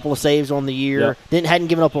 Already had a couple of saves on the year. Hadn't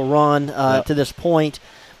given up a run to this point,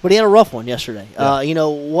 but he had a rough one yesterday.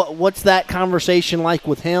 What's that conversation like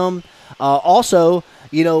with him? Also,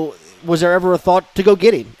 was there ever a thought to go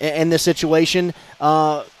get him in this situation?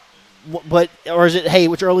 or is it, hey,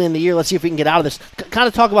 it's early in the year, let's see if we can get out of this? Kind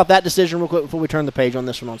of talk about that decision real quick before we turn the page on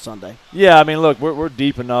this one on Sunday. Yeah, I mean, look, we're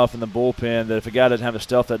deep enough in the bullpen that if a guy doesn't have his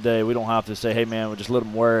stuff that day, we don't have to say, hey, man, we'll just let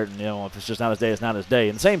him wear it. And, if it's just not his day, it's not his day.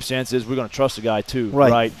 In the same sense is we're going to trust the guy too,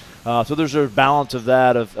 right? So there's a balance of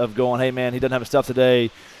that of going, hey, man, he doesn't have his stuff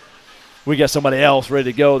today. We got somebody else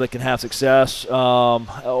ready to go that can have success.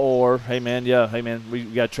 Or, hey, man, we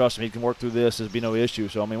got to trust him. He can work through this. There'll be no issue.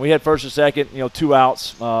 So, I mean, we had first and second, 2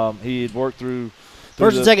 outs. He had worked through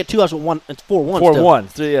first and second, 2 outs with 1. It's 4-1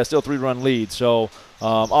 4-1. Still 3-run lead. So,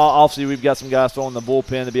 obviously, we've got some guys throwing the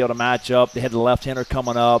bullpen to be able to match up. They had the left-hander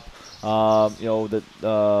coming up. That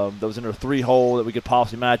was in their 3-hole that we could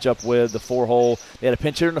possibly match up with, the 4-hole. They had a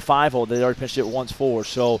pinch hitter in the 5-hole. They already pinched it once for.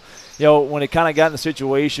 So, when it kind of got in the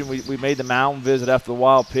situation, we made the mound visit after the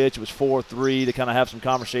wild pitch. It was 4-3 to kind of have some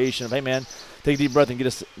conversation of, hey, man, take a deep breath and get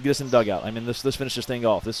us in the dugout. I mean, let's finish this thing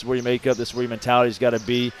off. This is where your makeup, this is where your mentality's got to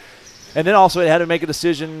be. And then also they had to make a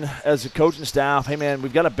decision as a coaching staff, hey, man,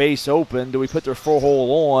 we've got a base open. Do we put their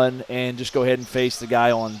 4-hole on and just go ahead and face the guy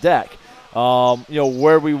on deck?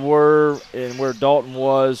 Where we were and where Dalton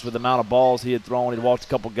was with the amount of balls he had thrown. He'd walked a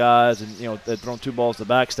couple guys and, they'd thrown 2 balls to the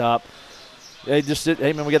backstop. They just said,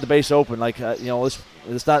 hey, man, we got the base open. Like, it's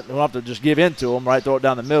not, we don't have to just give in to them, right, throw it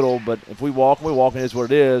down the middle. But if we walk, and it is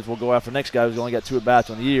what it is. We'll go after the next guy who's only got 2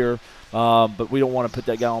 at-bats on the year. But we don't want to put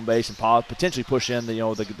that guy on base and potentially push in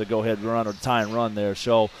the go-ahead run or the tie and run there.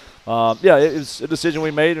 So, it was a decision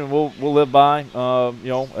we made, and we'll live by.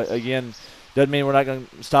 Again, doesn't mean we're not going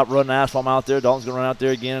to stop running asphalt out there. Dalton's going to run out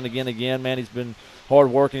there again and again and again. Man, he's been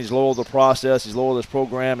hard working. He's loyal to the process. He's loyal to this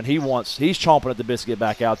program, and he's chomping at the bit to get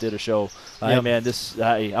back out there to show, hey, man,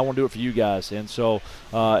 I want to do it for you guys. And so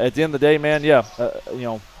at the end of the day, man, it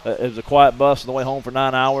was a quiet bus on the way home for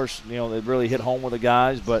 9 hours. It really hit home with the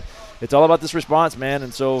guys, but it's all about this response, man.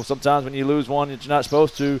 And so sometimes when you lose one that you're not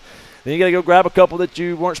supposed to, then you got to go grab a couple that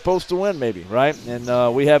you weren't supposed to win, maybe, right?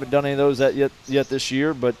 And we haven't done any of those yet this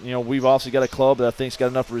year, but we've also got a club that I think's got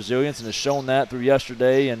enough resilience and has shown that through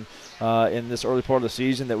yesterday and in this early part of the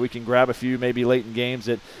season that we can grab a few maybe late in games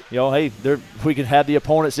that hey, we can have the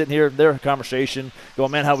opponent sitting here, their conversation, going,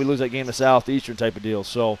 man, how we lose that game to Southeastern type of deal.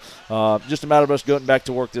 So just a matter of us going back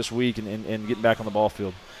to work this week and getting back on the ball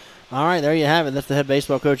field. All right, there you have it. That's the head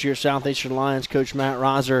baseball coach here at Southeastern Lions, Coach Matt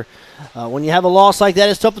Reiser. When you have a loss like that,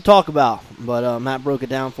 it's tough to talk about, but Matt broke it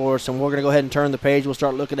down for us, and we're going to go ahead and turn the page. We'll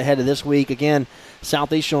start looking ahead to this week. Again,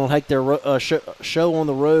 Southeastern will take their show on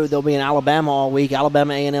the road. They'll be in Alabama all week,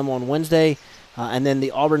 Alabama A&M on Wednesday, and then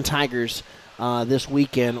the Auburn Tigers this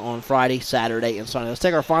weekend on Friday, Saturday, and Sunday. Let's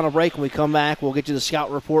take our final break. When we come back, we'll get you the scout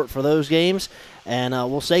report for those games, and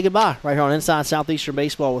we'll say goodbye right here on Inside Southeastern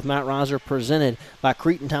Baseball with Matt Reiser, presented by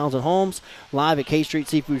Cretin Townsend Homes, live at K Street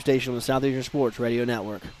Seafood Station on the Southeastern Sports Radio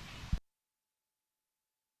Network.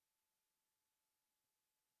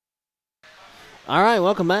 All right,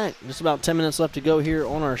 welcome back. Just about 10 minutes left to go here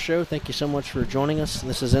on our show. Thank you so much for joining us.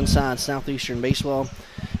 This is Inside Southeastern Baseball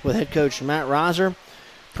with head coach Matt Reiser,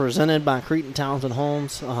 presented by Cretin Townsend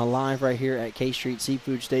Homes, live right here at K Street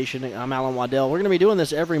Seafood Station. I'm Alan Waddell. We're going to be doing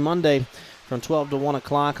this every Monday from 12 to 1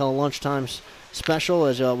 o'clock on a lunchtime special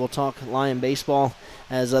as we'll talk Lion baseball.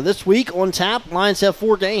 As this week on tap, Lions have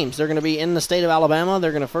 4 games. They're going to be in the state of Alabama.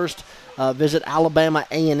 They're going to first visit Alabama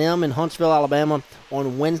A&M in Huntsville, Alabama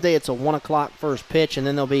on Wednesday. It's a 1 o'clock first pitch, and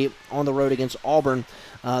then they'll be on the road against Auburn,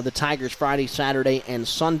 the Tigers, Friday, Saturday, and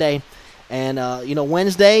Sunday. And,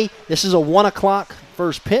 Wednesday, this is a 1 o'clock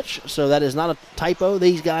first pitch, so that is not a typo.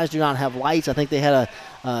 These guys do not have lights. I think they had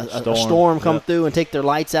a storm come through and take their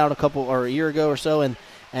lights out a year ago or so,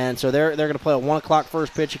 and so they're going to play a 1 o'clock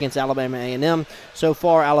first pitch against Alabama A&M. So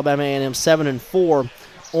far, Alabama A&M 7-4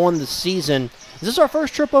 on the season. Is this our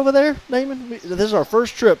first trip over there, Damon? This is our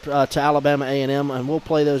first trip to Alabama A&M, and we'll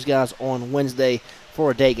play those guys on Wednesday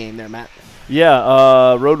for a day game there, Matt.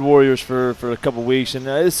 Yeah, Road Warriors for a couple weeks, and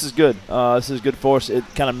this is good. This is good for us. It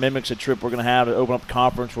kind of mimics a trip we're going to have to open up a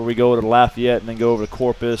conference where we go to Lafayette and then go over to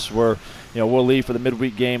Corpus, where we'll leave for the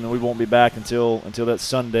midweek game and we won't be back until that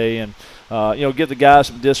Sunday, and give the guys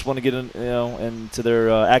some discipline to get into their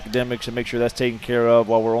academics and make sure that's taken care of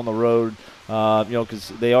while we're on the road. Because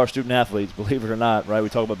they are student athletes, believe it or not, right? We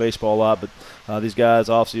talk about baseball a lot, but these guys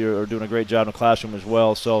obviously are doing a great job in the classroom as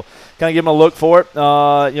well. So kind of give them a look for it.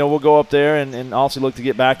 We'll go up there and also look to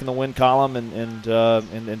get back in the win column and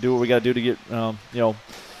do what we got to do to get,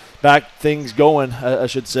 back things going, I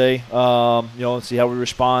should say. And see how we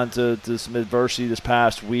respond to some adversity this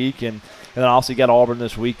past week. And then also got Auburn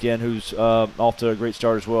this weekend, who's off to a great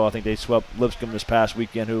start as well. I think they swept Lipscomb this past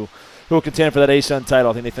weekend, who will contend for that A-Sun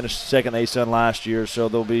title. I think they finished second A-Sun last year, so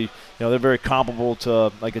they'll be, they're very comparable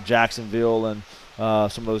to like a Jacksonville and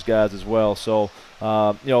some of those guys as well. So,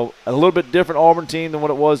 a little bit different Auburn team than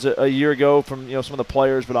what it was a year ago from, some of the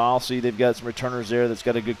players, but obviously they've got some returners there that's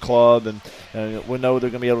got a good club, and we know they're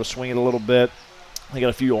going to be able to swing it a little bit. They got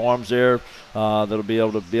a few arms there that'll be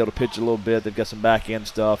able to pitch a little bit. They've got some back end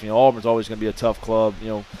stuff. Auburn's always going to be a tough club.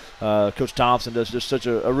 Coach Thompson does just such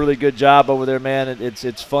a really good job over there, man.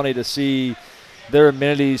 It's funny to see their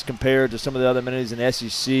amenities compared to some of the other amenities in the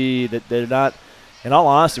SEC that they're not. In all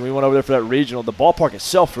honesty, we went over there for that regional. The ballpark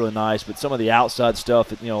itself really nice, but some of the outside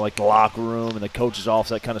stuff, like the locker room and the coach's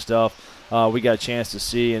office, that kind of stuff, we got a chance to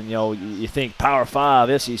see. And you think Power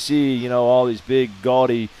 5, SEC, all these big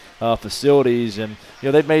gaudy facilities, and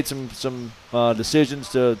they've made some decisions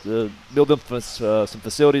to build them some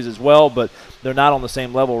facilities as well, but they're not on the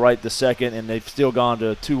same level right this second, and they've still gone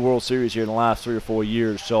to 2 World Series here in the last 3 or 4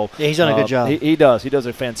 years. So yeah, he's done a good job. He does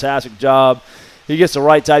a fantastic job. He gets the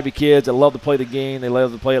right type of kids that love to play the game. They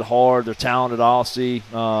love to play it hard. They're talented, obviously.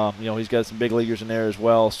 He's got some big leaguers in there as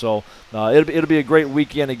well. So it'll be a great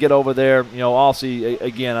weekend to get over there. Obviously,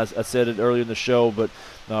 again, I said it earlier in the show, but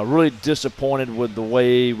really disappointed with the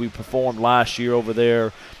way we performed last year over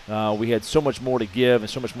there. We had so much more to give and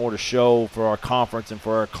so much more to show for our conference and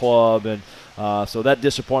for our club. And so that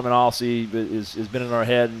disappointment, obviously, has been in our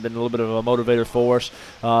head and been a little bit of a motivator for us.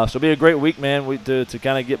 So it'll be a great week, man, to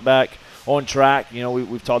kind of get back on track.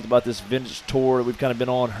 We've talked about this vintage tour that we've kind of been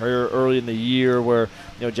on here early in the year where,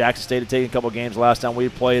 Jackson State had taken a couple of games last time we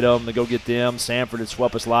played them to go get them. Sanford had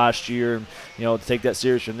swept us last year, and, to take that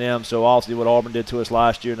series from them. So, obviously, what Auburn did to us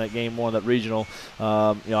last year in that game 1, that regional,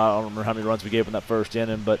 I don't remember how many runs we gave in that first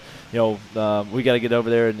inning, but, we got to get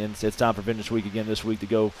over there, and it's time for Vintage Week again this week to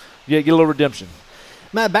go get a little redemption.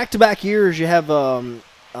 Matt, back-to-back years you have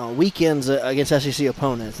weekends against SEC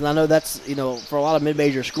opponents, and I know that's for a lot of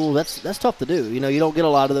mid-major schools that's tough to do. You don't get a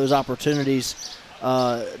lot of those opportunities,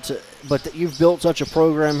 but you've built such a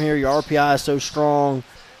program here. Your RPI is so strong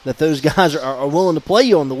that those guys are willing to play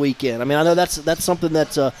you on the weekend. I mean, I know that's something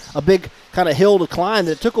that's a big kind of hill to climb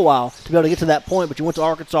that it took a while to be able to get to that point. But you went to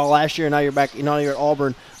Arkansas last year, and now you're back. You're at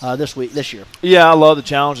Auburn this year. Yeah, I love to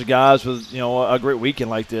challenge the guys with a great weekend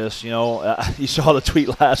like this. You saw the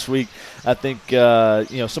tweet last week. I think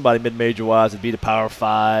somebody mid-major wise would beat a Power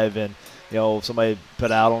 5, and somebody put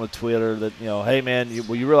out on the Twitter that hey man, you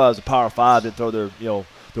realize the Power 5 didn't throw their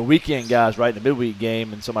the weekend guys right in the midweek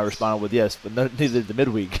game, and somebody responded with yes, but neither did the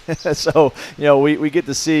midweek. So we get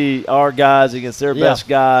to see our guys against their best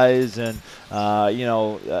guys, and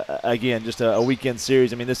again, just a weekend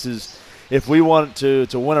series. I mean, this is, if we want to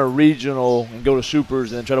win a regional and go to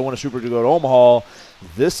supers and then try to win a super to go to Omaha,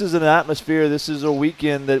 this is an atmosphere, this is a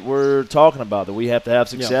weekend that we're talking about that we have to have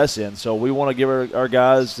success in. So we want to give our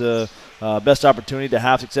guys the best opportunity to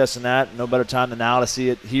have success in that. No better time than now to see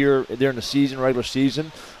it here during the season, regular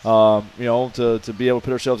season, to be able to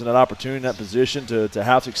put ourselves in that opportunity, in that position to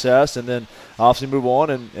have success, and then obviously move on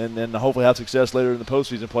and then hopefully have success later in the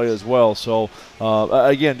postseason play as well. So,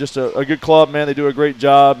 again, just a good club, man. They do a great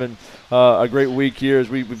job, and a great week here as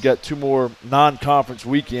we've got 2 more non-conference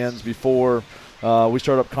weekends before we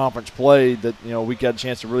start up conference play that, we got a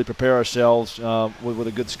chance to really prepare ourselves with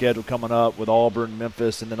a good schedule coming up with Auburn,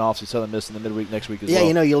 Memphis, and then obviously Southern Miss in the midweek next week as well.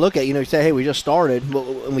 Yeah, you look at, you say, hey, we just started,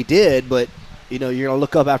 and we did, but, you're going to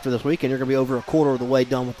look up after this weekend, you're going to be over a quarter of the way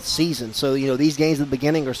done with the season. So, these games at the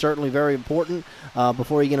beginning are certainly very important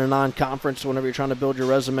before you get a non-conference, whenever you're trying to build your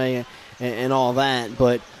resume and all that.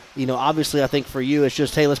 But, obviously I think for you it's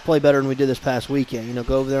just, hey, let's play better than we did this past weekend.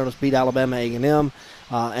 Go over there and let's beat Alabama A&M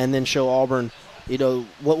and then show Auburn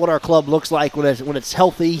what our club looks like when it's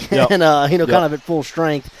healthy and kind of at full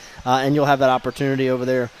strength, and you'll have that opportunity over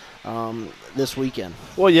there this weekend.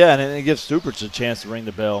 Well, yeah, and it gives Stuperts a chance to ring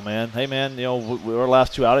the bell, man. Hey, man, our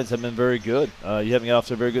last 2 outings have been very good. You haven't got off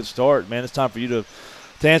to a very good start, man. It's time for you to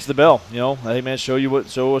answer the bell. Hey, man, show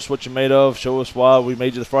us what you're made of. Show us why we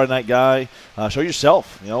made you the Friday night guy. Show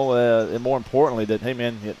yourself, and more importantly that, hey,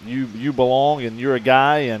 man, you belong and you're a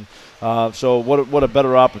guy. And so what a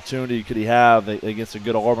better opportunity could he have against a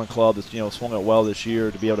good Auburn club that's swung it well this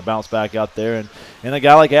year to be able to bounce back out there, and a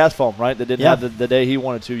guy like Asphalt, right, that didn't have the day he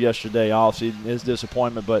wanted to yesterday. Obviously his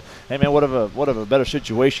disappointment, but hey man, what of a better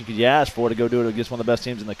situation could you ask for to go do it against one of the best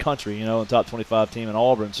teams in the country, the top 25 team in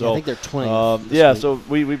Auburn. So I think they're 20. So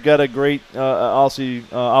we've got a great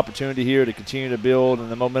opportunity here to continue to build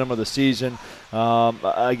and the momentum of the season.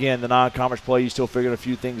 Again, the non-conference play, you still figuring a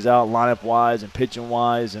few things out lineup-wise and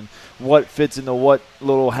pitching-wise and what fits into what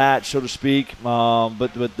little hat, so to speak.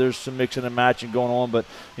 But there's some mixing and matching going on. But,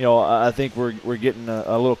 I think we're getting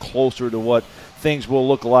a little closer to what things will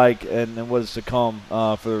look like and what is to come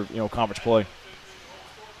for, conference play.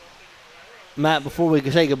 Matt, before we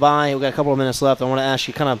say goodbye, we've got a couple of minutes left. I want to ask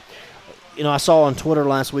you kind of, I saw on Twitter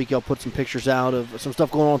last week y'all put some pictures out of some stuff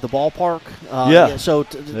going on at the ballpark. So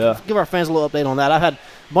give our fans a little update on that. I've had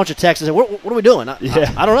a bunch of texts and said, what are we doing?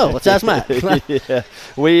 I don't know. Let's ask Matt. Yeah.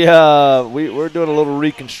 We're doing a little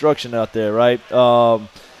reconstruction out there, right?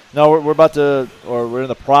 No, we're in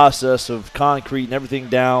the process of concreting everything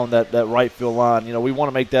down that right field line. We want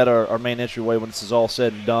to make that our main entryway when this is all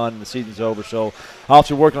said and done and the season's over. So,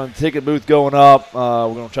 obviously working on the ticket booth going up.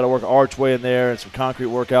 We're going to try to work an archway in there and some concrete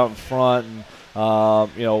work out in front. And,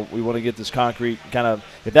 we want to get this concrete kind of,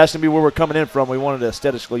 if that's going to be where we're coming in from, we want it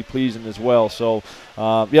aesthetically pleasing as well. So,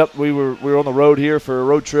 we were on the road here for a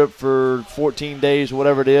road trip for 14 days or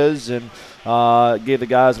whatever it is, and gave the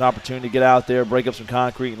guys an opportunity to get out there, break up some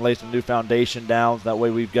concrete, and lay some new foundation down. So that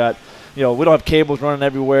way we've got, we don't have cables running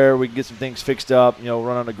everywhere. We can get some things fixed up,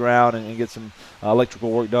 run on the ground and get some electrical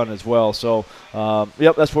work done as well. So,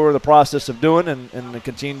 that's what we're in the process of doing and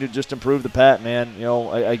continue to just improve the pad, man.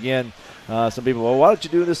 Again, some people, well, why don't you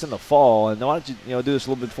do this in the fall? And why don't you, do this a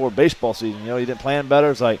little bit before baseball season? You didn't plan better.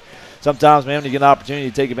 It's like sometimes, man, when you get an opportunity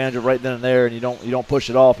to take advantage of it right then and there, and you don't push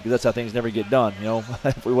it off, because that's how things never get done.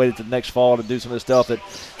 If we waited to the next fall to do some of the stuff that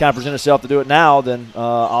kind of present itself to do it now, then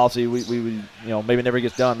obviously we would, maybe it never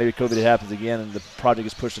gets done. Maybe COVID happens again, and the project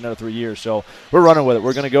gets pushed another 3 years. So we're running with it.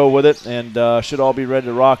 We're going to go with it, and should all be ready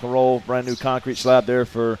to rock and roll. Brand new concrete slab there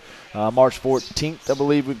for March 14th, I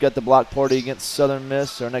believe. We've got the block party against Southern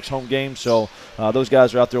Miss, our next home game. So those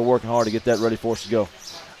guys are out there working hard to get that ready for us to go.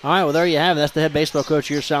 All right, well, there you have it. That's the head baseball coach of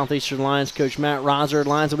your Southeastern Lions, Coach Matt Reiser.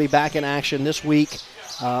 Lions will be back in action this week.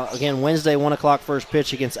 Again, Wednesday, 1 o'clock first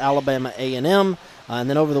pitch against Alabama A&M. And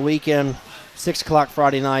then over the weekend, 6 o'clock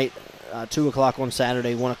Friday night, 2 o'clock on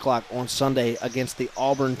Saturday, 1 o'clock on Sunday against the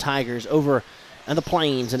Auburn Tigers over in the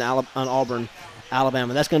Plains in Auburn,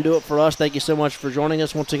 Alabama. That's going to do it for us. Thank you so much for joining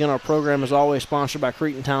us. Once again, our program is always sponsored by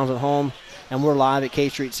Cretin Townsend Home, and we're live at K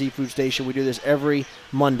Street Seafood Station. We do this every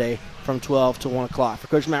Monday from 12 to 1 o'clock. For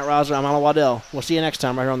Coach Matt Reiser, I'm Alan Waddell. We'll see you next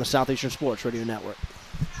time right here on the Southeastern Sports Radio Network.